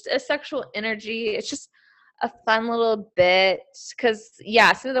just a sexual energy. It's just a fun little bit because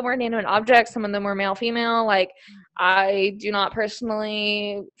yeah, some of them were inanimate objects, some of them were male, female. Like I do not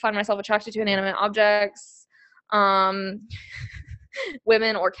personally find myself attracted to inanimate objects, um,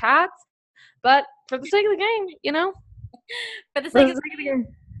 women or cats. But for the sake of the game, For the for sake the of sake of the game,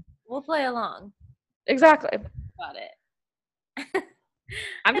 we'll play along. exactly. Got it.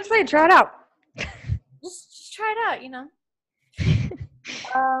 I'm just saying, try it out. Just try it out.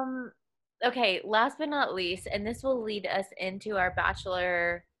 Um okay, last but not least, and this will lead us into our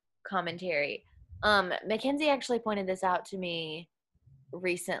bachelor commentary. Mackenzie actually pointed this out to me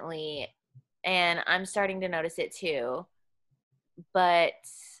recently, and I'm starting to notice it too. But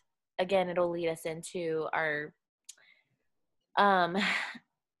again, it'll lead us into our um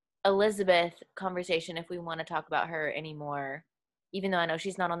Elizabeth conversation if we want to talk about her anymore, even though I know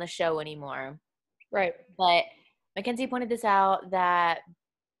she's not on the show anymore. Right. But Mackenzie pointed this out that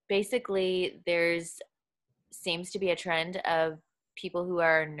basically there's seems to be a trend of people who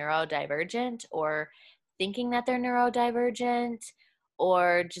are neurodivergent or thinking that they're neurodivergent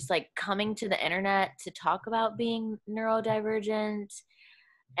or just like coming to the internet to talk about being neurodivergent.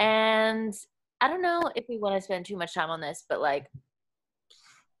 And I don't know if we want to spend too much time on this, but like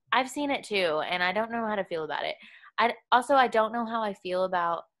I've seen it too, and I don't know how to feel about it. I don't know how I feel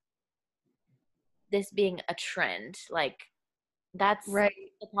about this being a trend. Like that's Right.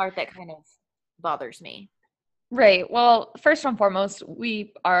 the part that kind of bothers me. Right. Well, first and foremost,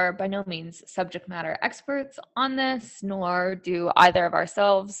 we are by no means subject matter experts on this, nor do either of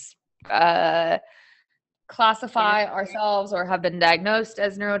ourselves uh, classify ourselves or have been diagnosed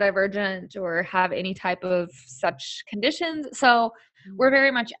as neurodivergent or have any type of such conditions. So we're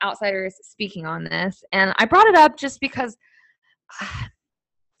very much outsiders speaking on this. And I brought it up just because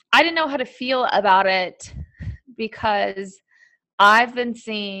I didn't know how to feel about it because I've been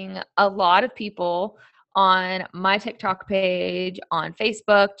seeing a lot of people on my TikTok page, on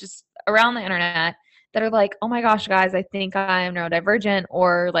Facebook, just around the internet that are like, oh my gosh, guys, I think I am neurodivergent,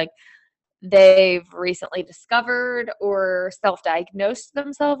 or like they've recently discovered or self-diagnosed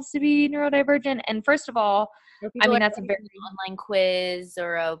themselves to be neurodivergent. And first of all, Or I people mean, are that's a taking very an online quiz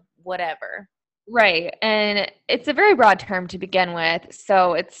or a whatever. right. And it's a very broad term to begin with.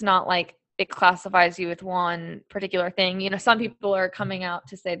 So it's not like it classifies you with one particular thing. Some people are coming out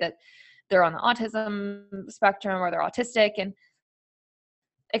to say that they're on the autism spectrum or they're autistic and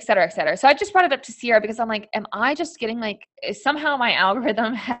et cetera, et cetera. So I just brought it up to Sierra because I'm like, am I just getting like, somehow my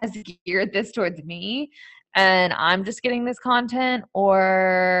algorithm has geared this towards me and I'm just getting this content?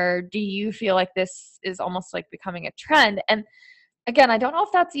 Or do you feel like this is almost like becoming a trend? And again, I don't know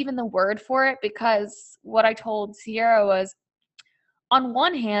if that's even the word for it, because what I told Sierra was, on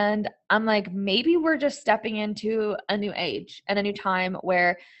one hand, I'm like, maybe we're just stepping into a new age and a new time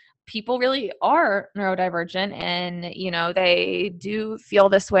where people really are neurodivergent and, they do feel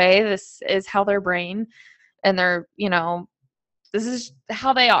this way. This is how their brain and this is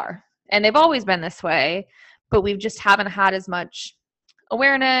how they are. And they've always been this way, but we just haven't had as much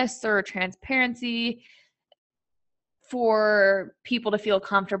awareness or transparency for people to feel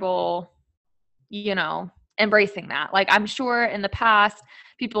comfortable, embracing that. Like, I'm sure in the past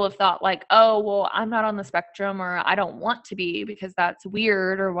people have thought like, oh, well, I'm not on the spectrum, or I don't want to be because that's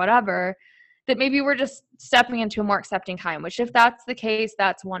weird or whatever, that maybe we're just stepping into a more accepting time, which if that's the case,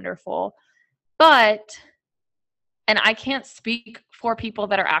 that's wonderful. But, and I can't speak for people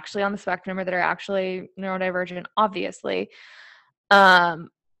that are actually on the spectrum or that are actually neurodivergent, obviously.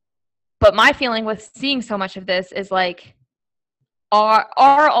 But my feeling with seeing so much of this is like, are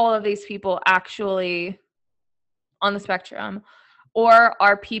all of these people actually on the spectrum, or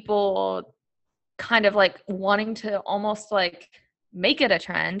are people kind of like wanting to almost like make it a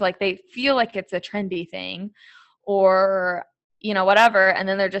trend, like they feel like it's a trendy thing, or whatever, and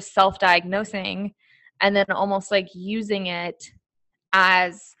then they're just self-diagnosing and then almost like using it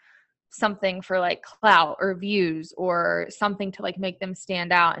as something for like clout or views or something to like make them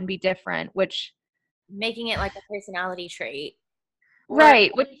stand out and be different, which Making it like a personality trait. Or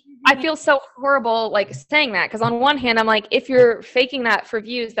right, which I feel so horrible like saying that, because on one hand I'm like, if you're faking that for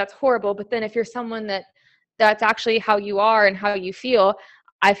views, that's horrible, but then if you're someone that's actually how you are and how you feel,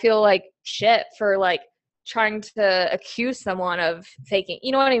 I feel like shit for like trying to accuse someone of faking,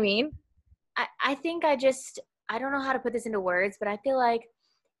 you know what I mean? I think I don't know how to put this into words, but I feel like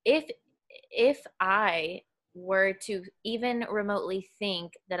if I were to even remotely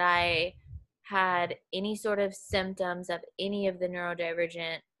think that I had any sort of symptoms of any of the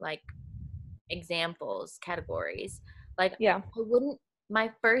neurodivergent like examples, categories, like Yeah. I wouldn't,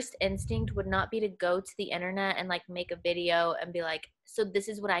 my first instinct would not be to go to the internet and like make a video and be like, so this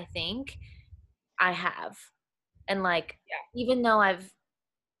is what I think I have. And like, even though I've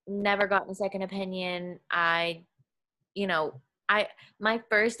never gotten a second opinion, you know, I my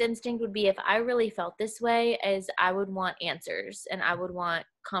first instinct would be, if I really felt this way, is I would want answers and I would want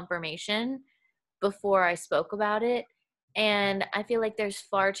confirmation before I spoke about it. And I feel like there's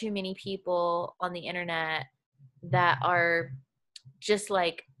far too many people on the internet that are just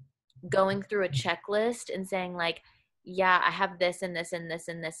like going through a checklist and saying like, yeah, I have this and this and this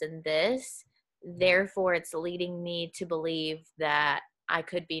and this and this. Therefore, it's leading me to believe that I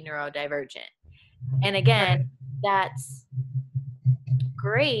could be neurodivergent. And again, Right. that's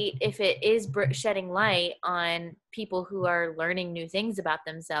great if it is shedding light on people who are learning new things about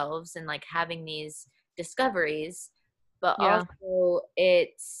themselves and like having these discoveries, but Yeah. also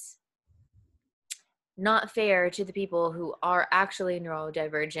it's not fair to the people who are actually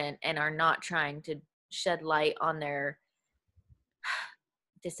neurodivergent and are not trying to shed light on their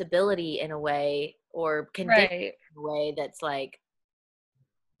disability in a way or condition Right. in a way that's like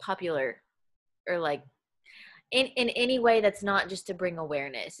popular, or like in any way that's not just to bring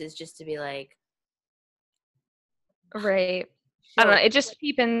awareness, is just to be like, Right. I don't show. know. It just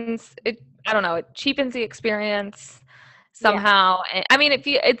cheapens it. I don't know. It cheapens the experience Yeah. somehow. And, I mean,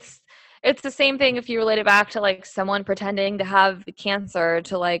 it's the same thing if you relate it back to like someone pretending to have cancer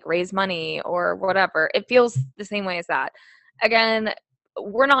to like raise money or whatever. It feels the same way as that. Again,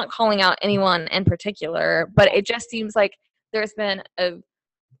 we're not calling out anyone in particular, but it just seems like there's been a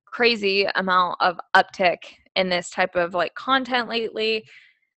crazy amount of uptick in this type of like content lately,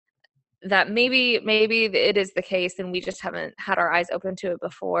 that maybe it is the case and we just haven't had our eyes open to it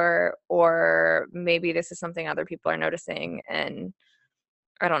before, or maybe this is something other people are noticing, and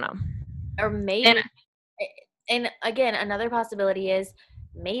I don't know. Or And maybe, and again, another possibility is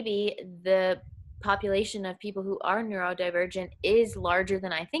maybe the population of people who are neurodivergent is larger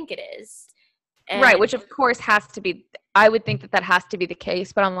than I think it is. And right, which of course has to be, I would think that has to be the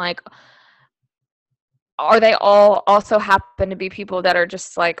case, but I'm like, are they all also happen to be people that are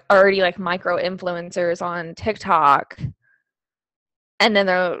just like already like micro influencers on TikTok, and then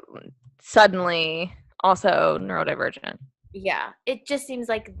they're suddenly also neurodivergent? yeah, it just seems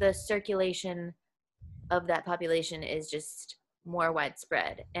like the circulation of that population is just more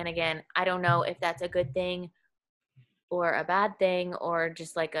widespread. And again, I don't know if that's a good thing or a bad thing or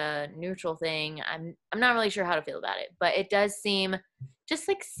just like a neutral thing. I'm not really sure how to feel about it, but it does seem just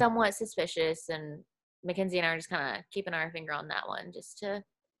like somewhat suspicious, and Mackenzie and I are just kind of keeping our finger on that one just to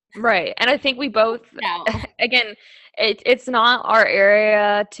Right. And I think we both, out. again, it's not our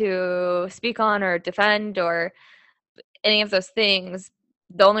area to speak on or defend or any of those things.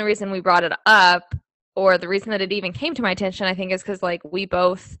 The only reason we brought it up, or the reason that it even came to my attention, I think, is because like we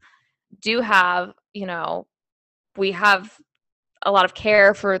both do have, we have a lot of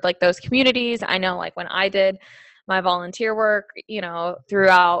care for like those communities. I know like when I did my volunteer work,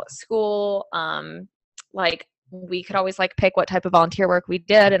 throughout school, like we could always like pick what type of volunteer work we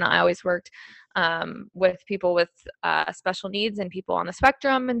did, and I always worked with people with special needs and people on the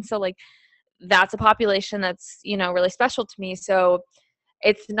spectrum, and so like that's a population that's really special to me. So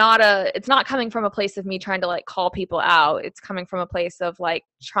it's not coming from a place of me trying to like call people out. It's coming from a place of like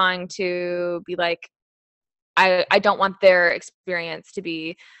trying to be like, I don't want their experience to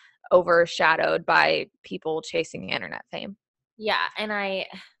be overshadowed by people chasing internet fame. Yeah, and I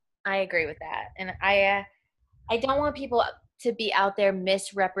agree with that. And I don't want people to be out there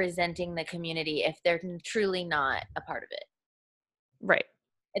misrepresenting the community if they're truly not a part of it. Right.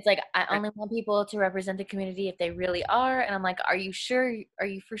 It's like I Right. only want people to represent the community if they really are, and I'm like, are you sure? Are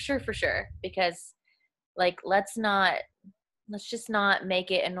you for sure? For sure? Because like let's just not make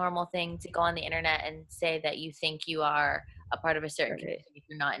it a normal thing to go on the internet and say that you think you are a part of a certain Right. community if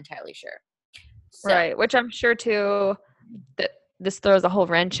you're not entirely sure. So Right. Which I'm sure too that this throws a whole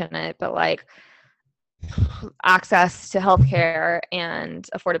wrench in it, but like access to healthcare and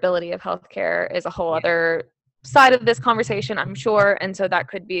affordability of healthcare is a whole yeah, other side of this conversation, I'm sure. And so that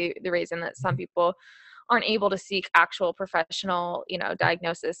could be the reason that some people aren't able to seek actual professional,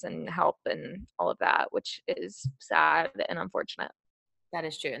 diagnosis and help and all of that, which is sad and unfortunate. that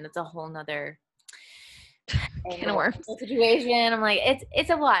is true, and that's a whole nother Can of worms. situation. I'm like, it's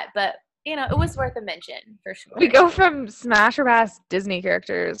a lot, but it was worth a mention for We sure. go from Smash or Pass Disney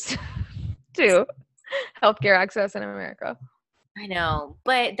characters to healthcare access in America. I know,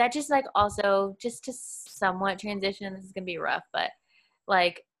 but that just like also just to somewhat transition. This is gonna be rough, but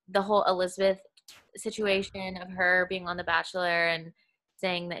like the whole Elizabeth situation of her being on The Bachelor and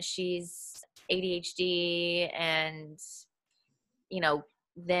saying that she's ADHD and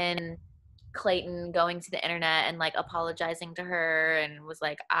then Clayton going to the internet and like apologizing to her and was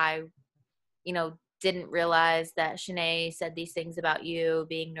like, I didn't realize that Shanae said these things about you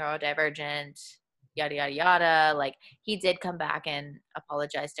being neurodivergent, yada yada yada. Like he did come back and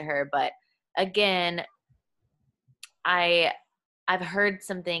apologize to her, but again, I I've heard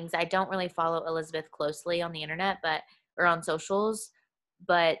some things. I don't really follow Elizabeth closely on the internet, or on socials,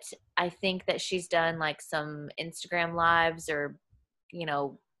 but I think that she's done like some Instagram lives or you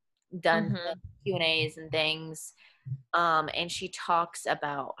know done some Mm-hmm. Q&As and things, and she talks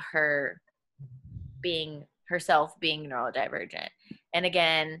about herself being neurodivergent. And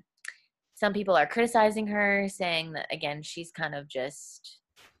again, some people are criticizing her, saying that again, she's kind of just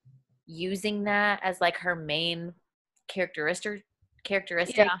using that as like her main characteristic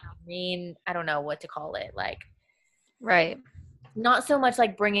Yeah. main, I don't know what to call it, like Right. not so much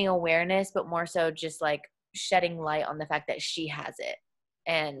like bringing awareness, but more so just like shedding light on the fact that she has it.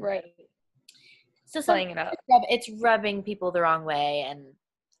 And Right. so some Playing it up. it's rubbing people the wrong way, and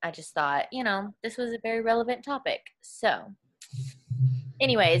I just thought, this was a very relevant topic. So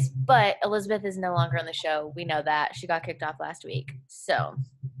anyways, but Elizabeth is no longer on the show. We know that. She got kicked off last week. So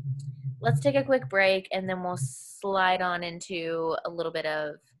let's take a quick break and then we'll slide on into a little bit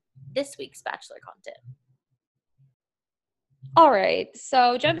of this week's Bachelor content. All right.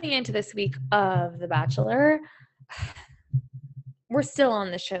 So jumping into this week of The Bachelor, we're still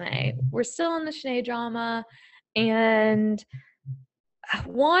on the Shanae. We're still on the Shanae drama. And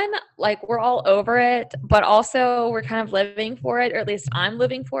one, like we're all over it, but also we're kind of living for it, or at least I'm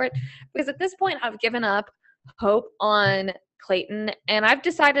living for it. Because at this point I've given up hope on Clayton, and I've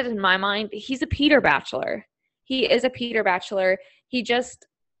decided in my mind he's a Peter Bachelor. He is a Peter Bachelor. He just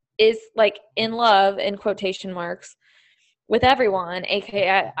is like in love in quotation marks with everyone,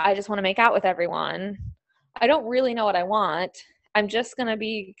 aka I just want to make out with everyone. I don't really know what I want. I'm just going to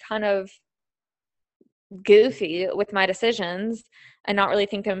be kind of goofy with my decisions and not really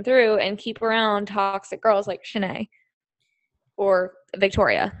think them through and keep around toxic girls like Shanae or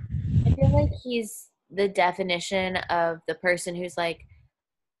Victoria. I feel like he's the definition of the person who's like,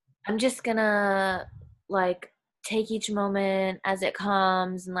 I'm just gonna like take each moment as it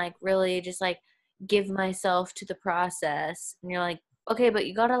comes and like really just like give myself to the process. And you're like, okay, but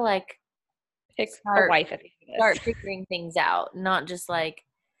you gotta like Pick a start wife at the end of start this. figuring things out, not just like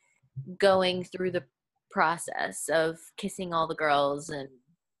going through the process of kissing all the girls and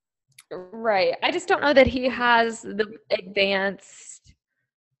Right. I just don't know that he has the advanced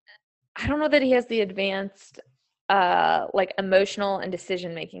I don't know that he has the advanced like emotional and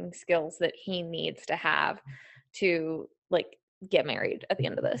decision making skills that he needs to have to like get married at the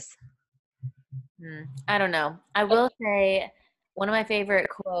end of this. I don't know. I Oh, will say one of my favorite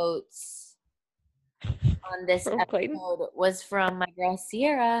quotes on this from Clayton. episode was from my girl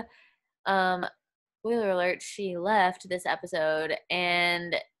Sierra. Um, Spoiler alert, she left this episode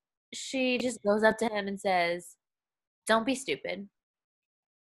and she just goes up to him and says, "Don't be stupid."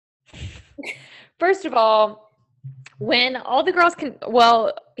 First of all, when all the girls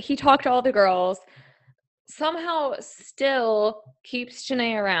he talked to all the girls, somehow still keeps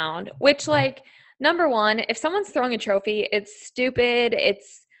Janae around, which like number one, if someone's throwing a trophy, it's stupid.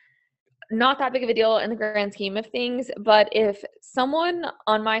 It's not that big of a deal in the grand scheme of things. But if someone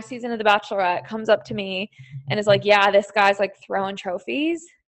on my season of The Bachelorette comes up to me and is like, yeah, this guy's like throwing trophies,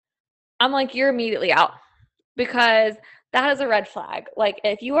 I'm like, you're immediately out, because that is a red flag. Like,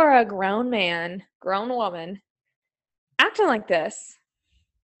 if you are a grown man, grown woman acting like this,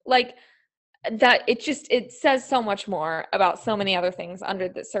 like that, it says so much more about so many other things under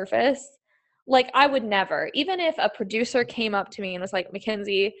the surface. Like, I would never, even if a producer came up to me and was like,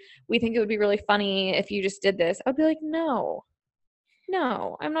 Mackenzie, we think it would be really funny if you just did this, I'd be like, no,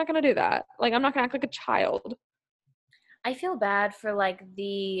 I'm not gonna do that. Like, I'm not gonna act like a child. I feel bad for like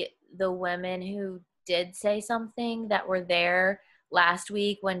the women who did say something that were there last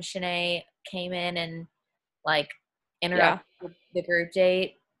week when Shanae came in and like Yeah. interrupted the group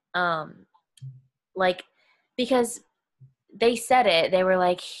date. Like, because they said it, they were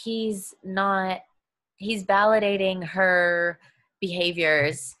like, he's validating her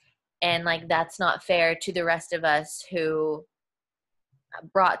behaviors, and like that's not fair to the rest of us who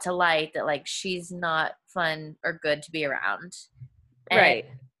brought to light that like she's not fun or good to be around. And Right.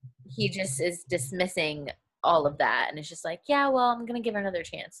 he just is dismissing all of that, and it's just like, yeah, well, I'm gonna give her another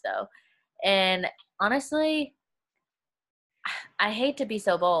chance though. And honestly, I hate to be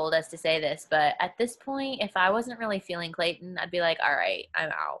so bold as to say this, but at this point, if I wasn't really feeling Clayton, I'd be like, all right, I'm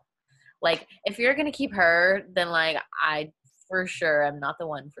out. Like, if you're gonna keep her, then like I for sure am not the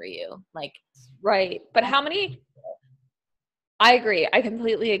one for you. Like, Right. But how many I agree. I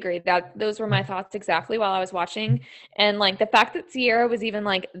completely agree. That those were my thoughts exactly while I was watching. And like the fact that Sierra was even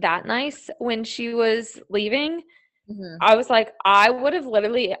like that nice when she was leaving, mhm. I was like, I would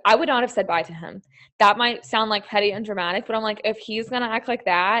not have said bye to him. That might sound like petty and dramatic, but I'm like, if he's gonna act like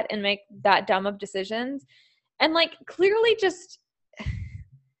that and make that dumb of decisions, and like clearly just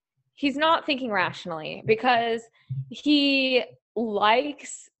he's not thinking rationally, because he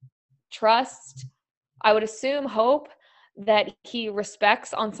likes, trust, I would assume, hope that he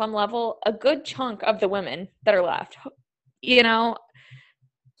respects on some level a good chunk of the women that are left, you know,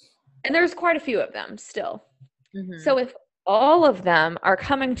 and there's quite a few of them still. Mhm. So if all of them are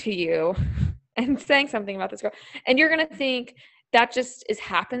coming to you and saying something about this girl, and you're going to think that just is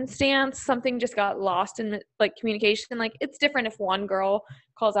happenstance, something just got lost in like communication, like it's different if one girl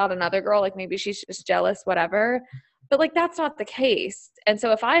calls out another girl, like maybe she's just jealous, whatever, but like that's not the case. And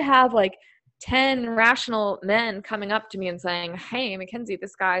so if I have like 10 rational men coming up to me and saying, hey, Mackenzie,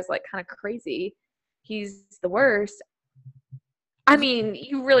 this guy's like kind of crazy, he's the worst, I mean,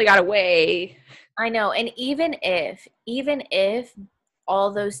 you really got to weigh. I know. And even if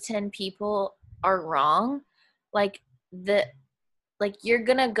all those 10 people are wrong, like the like you're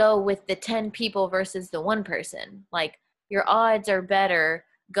going to go with the 10 people versus the one person. Like your odds are better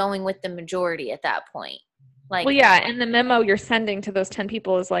going with the majority at that point. Well, Like, yeah, and the memo you're sending to those 10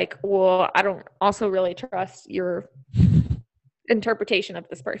 people is like, well, I don't also really trust your interpretation of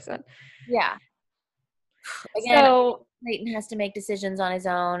this person. yeah. Again, So, Clayton has to make decisions on his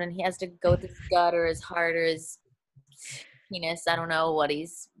own, and he has to go with his gut or his heart or his penis. I don't know what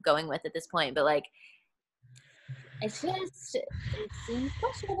he's going with at this point, but like, it seems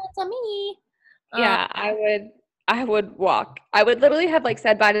questionable to me. Um, yeah, I would walk. I would literally have like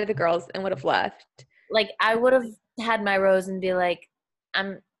said bye to the girls and would have left. like I would have had my rose and be like,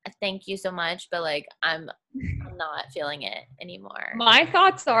 I'm thank you so much, but like I'm not feeling it anymore. My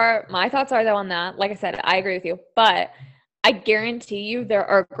thoughts are though on that. Like I said, I agree with you, but I guarantee you there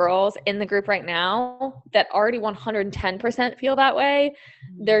are girls in the group right now that already 110% feel that way.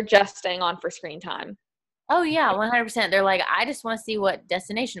 Mhm. They're just staying on for screen time. Oh yeah, 100%. They're like, I just want to see what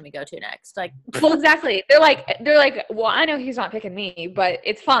destination we go to next. Like, Well, exactly. They're like, well, I know he's not picking me, but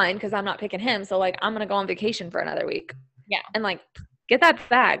it's fine because I'm not picking him. So like, I'm gonna go on vacation for another week, yeah, and like, get that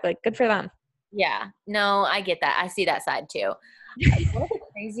bag. Like, good for them. yeah. No, I get that. I see that side too. One of the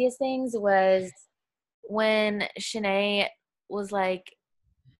craziest things was when Shanae was like,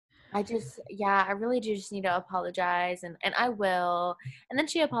 yeah, I really do just need to apologize, and I will. And then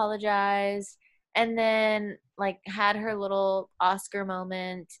she apologized, and then like had her little Oscar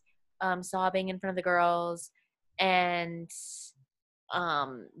moment, sobbing in front of the girls, and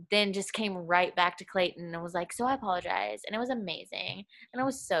then just came right back to Clayton and was like, so I apologize, and it was amazing, and it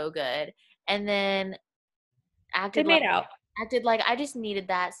was so good, and then They acted like made out. acted like I just needed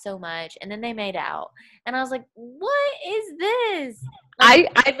that so much, and then they made out, and I was like, what is this? Like,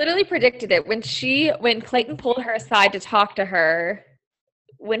 I literally predicted it when Clayton pulled her aside to talk to her.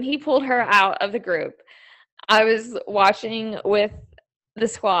 When he pulled her out of the group, I was watching with the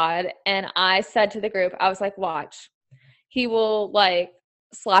squad, and I said to the group, I was like, watch. He will like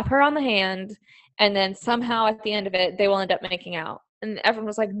slap her on the hand And then somehow at the end of it, they will end up making out. And everyone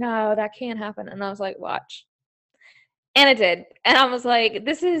was like, no, that can't happen. And I was like, watch. And it did. And I was like,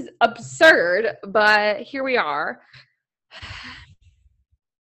 this is absurd, but here we are.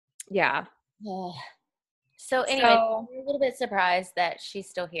 Yeah. Ugh. So anyway, So, we're a little bit surprised that she's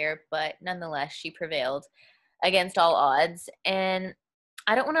still here, but nonetheless, she prevailed against all odds. And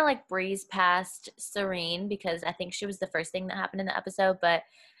I don't want to like breeze past Serene because I think she was the first thing that happened in the episode, but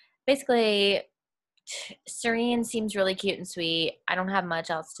basically Serene seems really cute and sweet. I don't have much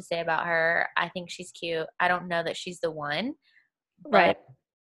else to say about her. I think she's cute. I don't know that she's the one, but right.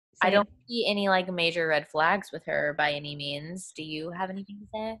 I Same. don't see any like major red flags with her by any means. Do you have anything to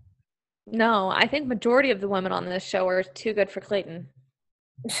say? No, I think majority of the women on this show are too good for Clayton.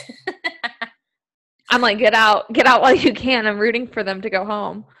 I'm like, get out while you can. I'm rooting for them to go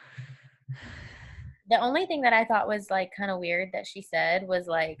home. The only thing that I thought was like kind of weird that she said was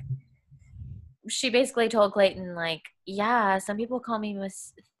like she basically told Clayton like, "Yeah, some people call me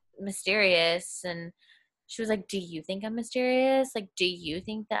mysterious," and she was like, "Do you think I'm mysterious? Like, do you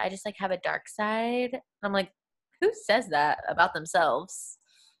think that I just like have a dark side?" I'm like, "Who says that about themselves?"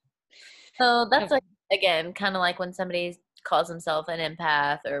 So that's like again, kind of like when somebody calls himself an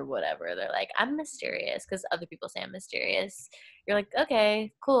empath or whatever. They're like, "I'm mysterious" because other people say I'm mysterious. You're like,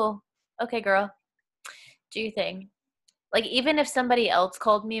 "Okay, cool. Okay, girl. Do you think?" Like even if somebody else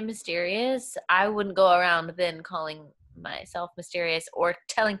called me mysterious, I wouldn't go around then calling myself mysterious or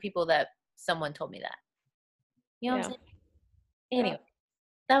telling people that someone told me that. You know what I'm Yeah. saying? Yeah. Anyway,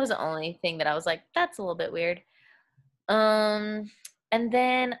 that was the only thing that I was like, that's a little bit weird. Um, and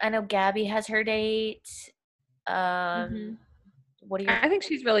then I know Gabby has her date. Hmm. What are your I think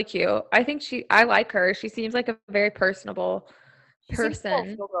she's really cute. I like her. She seems like a very personable She seems like a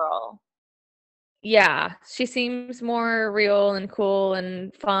person. cool girl. Yeah, she seems more real and cool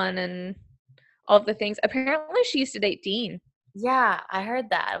and fun and all of the things. Apparently, she used to date Dean. Yeah, I heard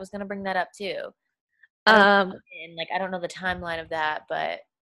that. I was gonna bring that up too. I don't Um, and like I don't know the timeline of that, but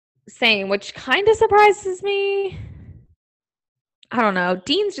Same, which kind of surprises me. I don't know.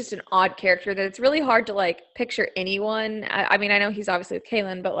 Dean's just an odd character that it's really hard to like picture anyone. I mean, I know he's obviously with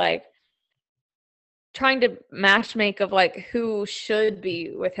Kaylin, but like trying to match make of like who should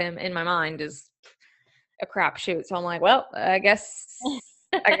be with him in my mind is a crapshoot. So I'm like, well, I guess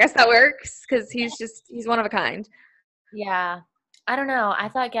that works because he's one of a kind. yeah. I don't know. I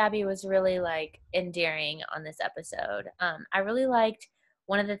thought Gabby was really like endearing on this episode. I really liked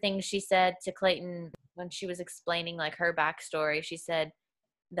one of the things she said to Clayton when she was explaining like her backstory. She said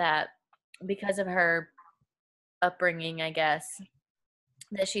that because of her upbringing, I guess,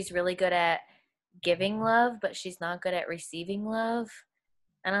 that she's really good at giving love, but she's not good at receiving love.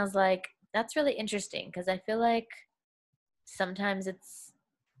 And I was like, that's really interesting because I feel like sometimes it's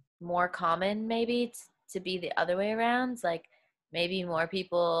more common maybe to be the other way around. Like maybe more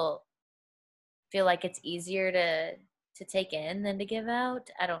people feel like it's easier to take in than to give out.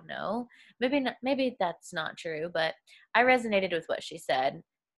 I don't know. Maybe not, maybe that's not true, but I resonated with what she said,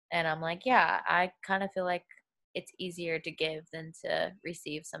 and I'm like, yeah, I kind of feel like it's easier to give than to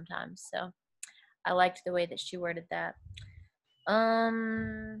receive sometimes. So I liked the way that she worded that.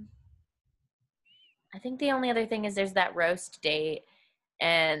 Um, I think the only other thing is there's that roast date,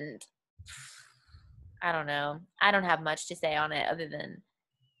 and I don't know. I don't have much to say on it other than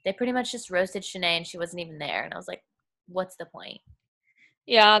they pretty much just roasted Shanae and she wasn't even there. And I was like, what's the point?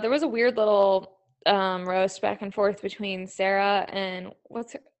 Yeah, there was a weird little roast back and forth between Sarah and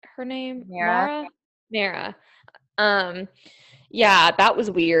what's her name? Mara? Mara? Mara. Um, yeah, that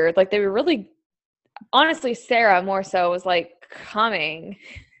was weird. Like they were really honestly, Sarah more so was like coming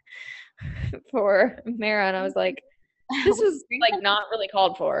for Mara, and I was like, this was like not really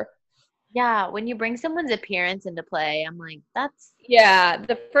called for. Yeah, when you bring someone's appearance into play, I'm like, Yeah,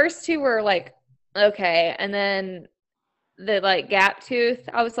 the first two were like okay, and then the like gap tooth,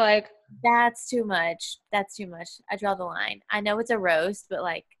 I was like, that's too much. That's too much. I draw the line. I know it's a roast, but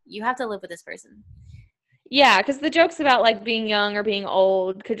like you have to live with this person. yeah, because the jokes about like being young or being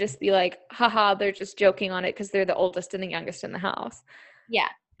old could just be like, haha, they're just joking on it because they're the oldest and the youngest in the house. Yeah.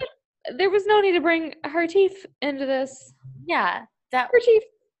 There was no need to bring her teeth into this. Yeah. That Her teeth.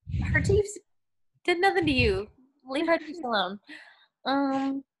 her teeth did nothing to you. Leave her teeth alone.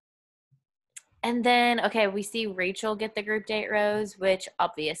 Um and then okay, we see Rachel get the group date rose, which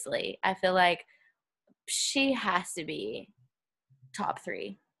obviously I feel like she has to be top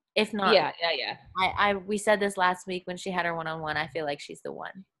three. If not, Yeah. I we said this last week when she had her one-on-one. I feel like she's the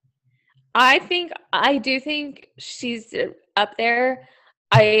one. I do think she's up there.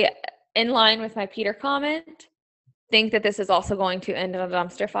 I, in line with my Peter comment, think that this is also going to end in a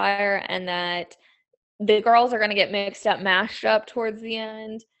dumpster fire and that the girls are going to get mixed up, mashed up towards the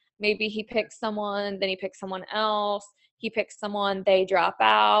end. Maybe he picks someone, then he picks someone else. He picks someone, they drop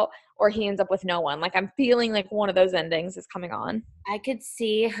out, or he ends up with no one. Like, I'm feeling like one of those endings is coming on. I could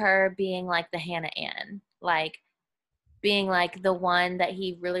see her being like the Hannah Ann, like being like the one that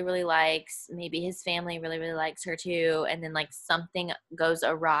he really, really likes. Maybe his family really, really likes her too. And then like something goes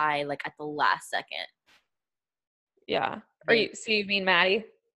awry, like at the last second. Yeah. Then So you mean Maddie?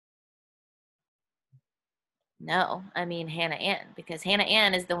 no, I mean Hannah Ann, because Hannah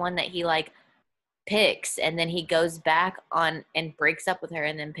Ann is the one that he like picks and then he goes back on and breaks up with her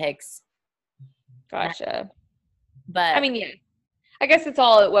and then picks Matt. Gotcha. I But mean, yeah. I guess it's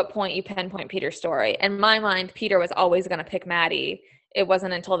all at what point you pinpoint Peter's story. In my mind, Peter was always going to pick Maddie. It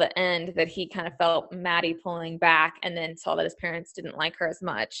wasn't until the end that he kind of felt Maddie pulling back and then saw that his parents didn't like her as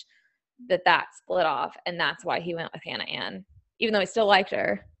much that split off. And that's why he went with Hannah Ann, even though he still liked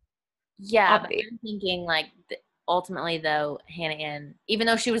her. yeah, but Obviously. I'm thinking like ultimately though, Hannah Ann, even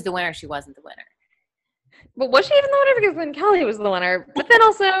though she was the winner, she wasn't the winner. But was she even the winner? Because then Kelly was the winner. But then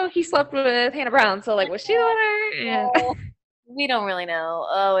also he slept with Hannah Brown. So, like, was she the winner? And Well, we don't really know.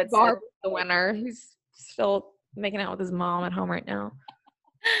 Oh, it's Barb was the winner. He's still making out with his mom at home right now.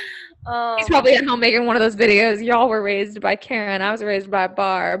 He's oh, probably at home making one of those videos. Y'all were raised by Karen. I was raised by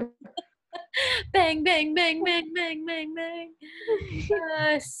Barb. bang, bang, bang, bang, bang, bang,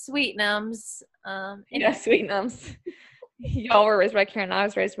 bang. Sweet nums. Yeah, Anyway. Sweet Nums. Y'all were raised by Karen. I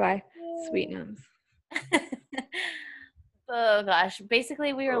was raised by Sweet Nums. Oh gosh.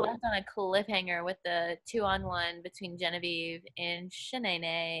 Basically, we were left on a cliffhanger with the 2-on-1 between Genevieve and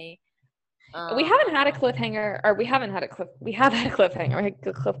Shanae. We Um, haven't had a cliffhanger, or we haven't had a cliff. We have had a cliffhanger. We had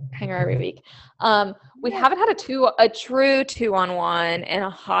a cliffhanger every week. We yeah, haven't had a true 2-on-1 in a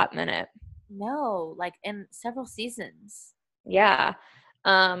hot minute. no, like in several seasons. Yeah.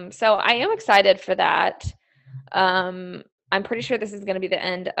 So I am excited for that. I'm pretty sure this is going to be the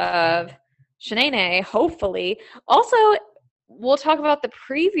end of Shanae, hopefully. Also, we'll talk about the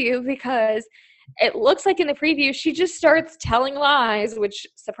preview because it looks like in the preview she just starts telling lies, which,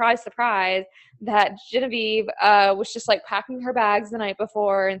 surprise, surprise, that Genevieve was just like packing her bags the night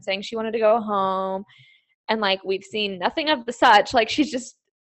before and saying she wanted to go home. And like we've seen nothing of the such. Like she's just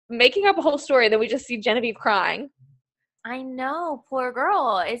making up a whole story. Then we just see Genevieve crying. I know, poor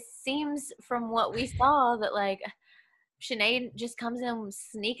girl. It seems from what we saw that like Sinead just comes in with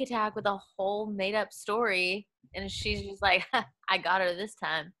sneak attack with a whole made up story, and she's just like, "I got her this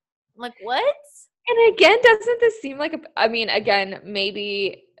time." I'm like, "What?" And again, doesn't this seem like I mean, again,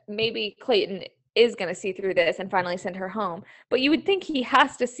 maybe Clayton is going to see through this and finally send her home. But you would think he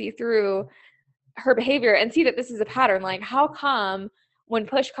has to see through her behavior and see that this is a pattern. Like, how come when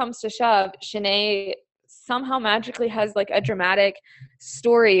push comes to shove, Shanae somehow magically has like a dramatic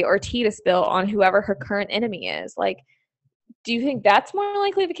story or tea to spill on whoever her current enemy is? Like, do you think that's more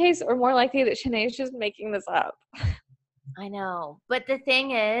likely the case, or more likely that Shanae is just making this up? I know, but the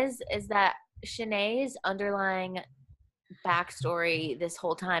thing is that Shanae's underlying backstory this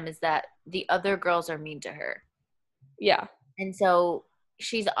whole time is that the other girls are mean to her, Yeah. and so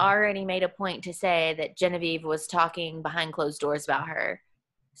she's already made a point to say that Genevieve was talking behind closed doors about her.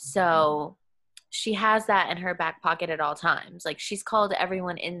 So she has that in her back pocket at all times. Like she's called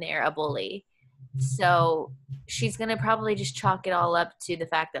everyone in there a bully. So she's going to probably just chalk it all up to the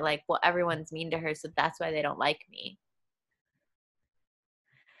fact that like, well, everyone's mean to her, so that's why they don't like me.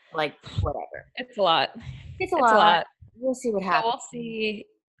 Like whatever. It's a lot. It's a It's a lot. lot. We'll see what So happens. we'll see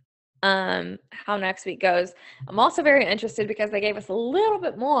how next week goes. I'm also very interested because they gave us a little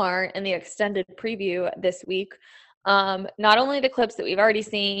bit more in the extended preview this week. Not only the clips that we've already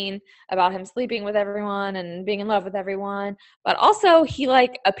seen about him sleeping with everyone and being in love with everyone, but also he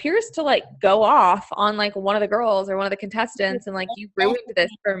like appears to like go off on like one of the girls or one of the contestants and like, you ruined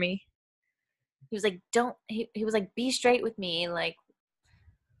this for me. He was like, don't, he was like, be straight with me. Like,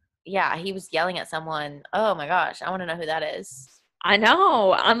 yeah, he was yelling at someone. Oh my gosh, I want to know who that is. I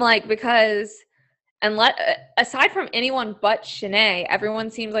know. I'm like, because and aside from anyone but Shanae, everyone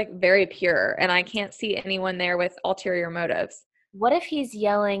seems like very pure, and I can't see anyone there with ulterior motives. What if he's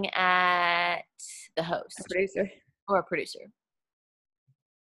yelling at the A host producer. or a producer?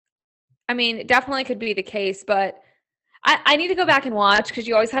 I mean, it definitely could be the case, but I need to go back and watch because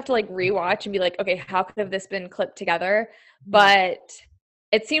you always have to like rewatch and be like, okay, how could have this been clipped together? But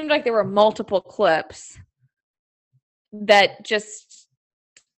it seemed like there were multiple clips that just,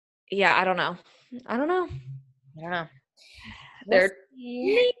 yeah, I don't know. I don't know. They're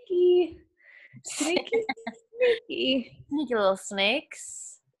See. sneaky, sneaky, sneaky. Sneaky little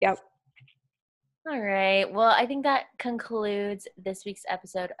snakes. Yep. All right. Well, I think that concludes this week's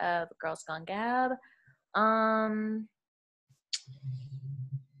episode of Girls Gone Gab. Um,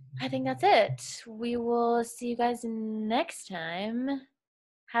 I think that's it. We will see you guys next time.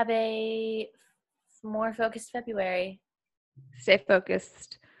 Have a more focused February. Stay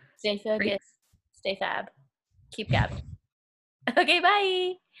focused. Stay focused. Freaks. Stay fab. Keep gabbing. Okay,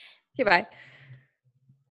 bye. Okay, bye.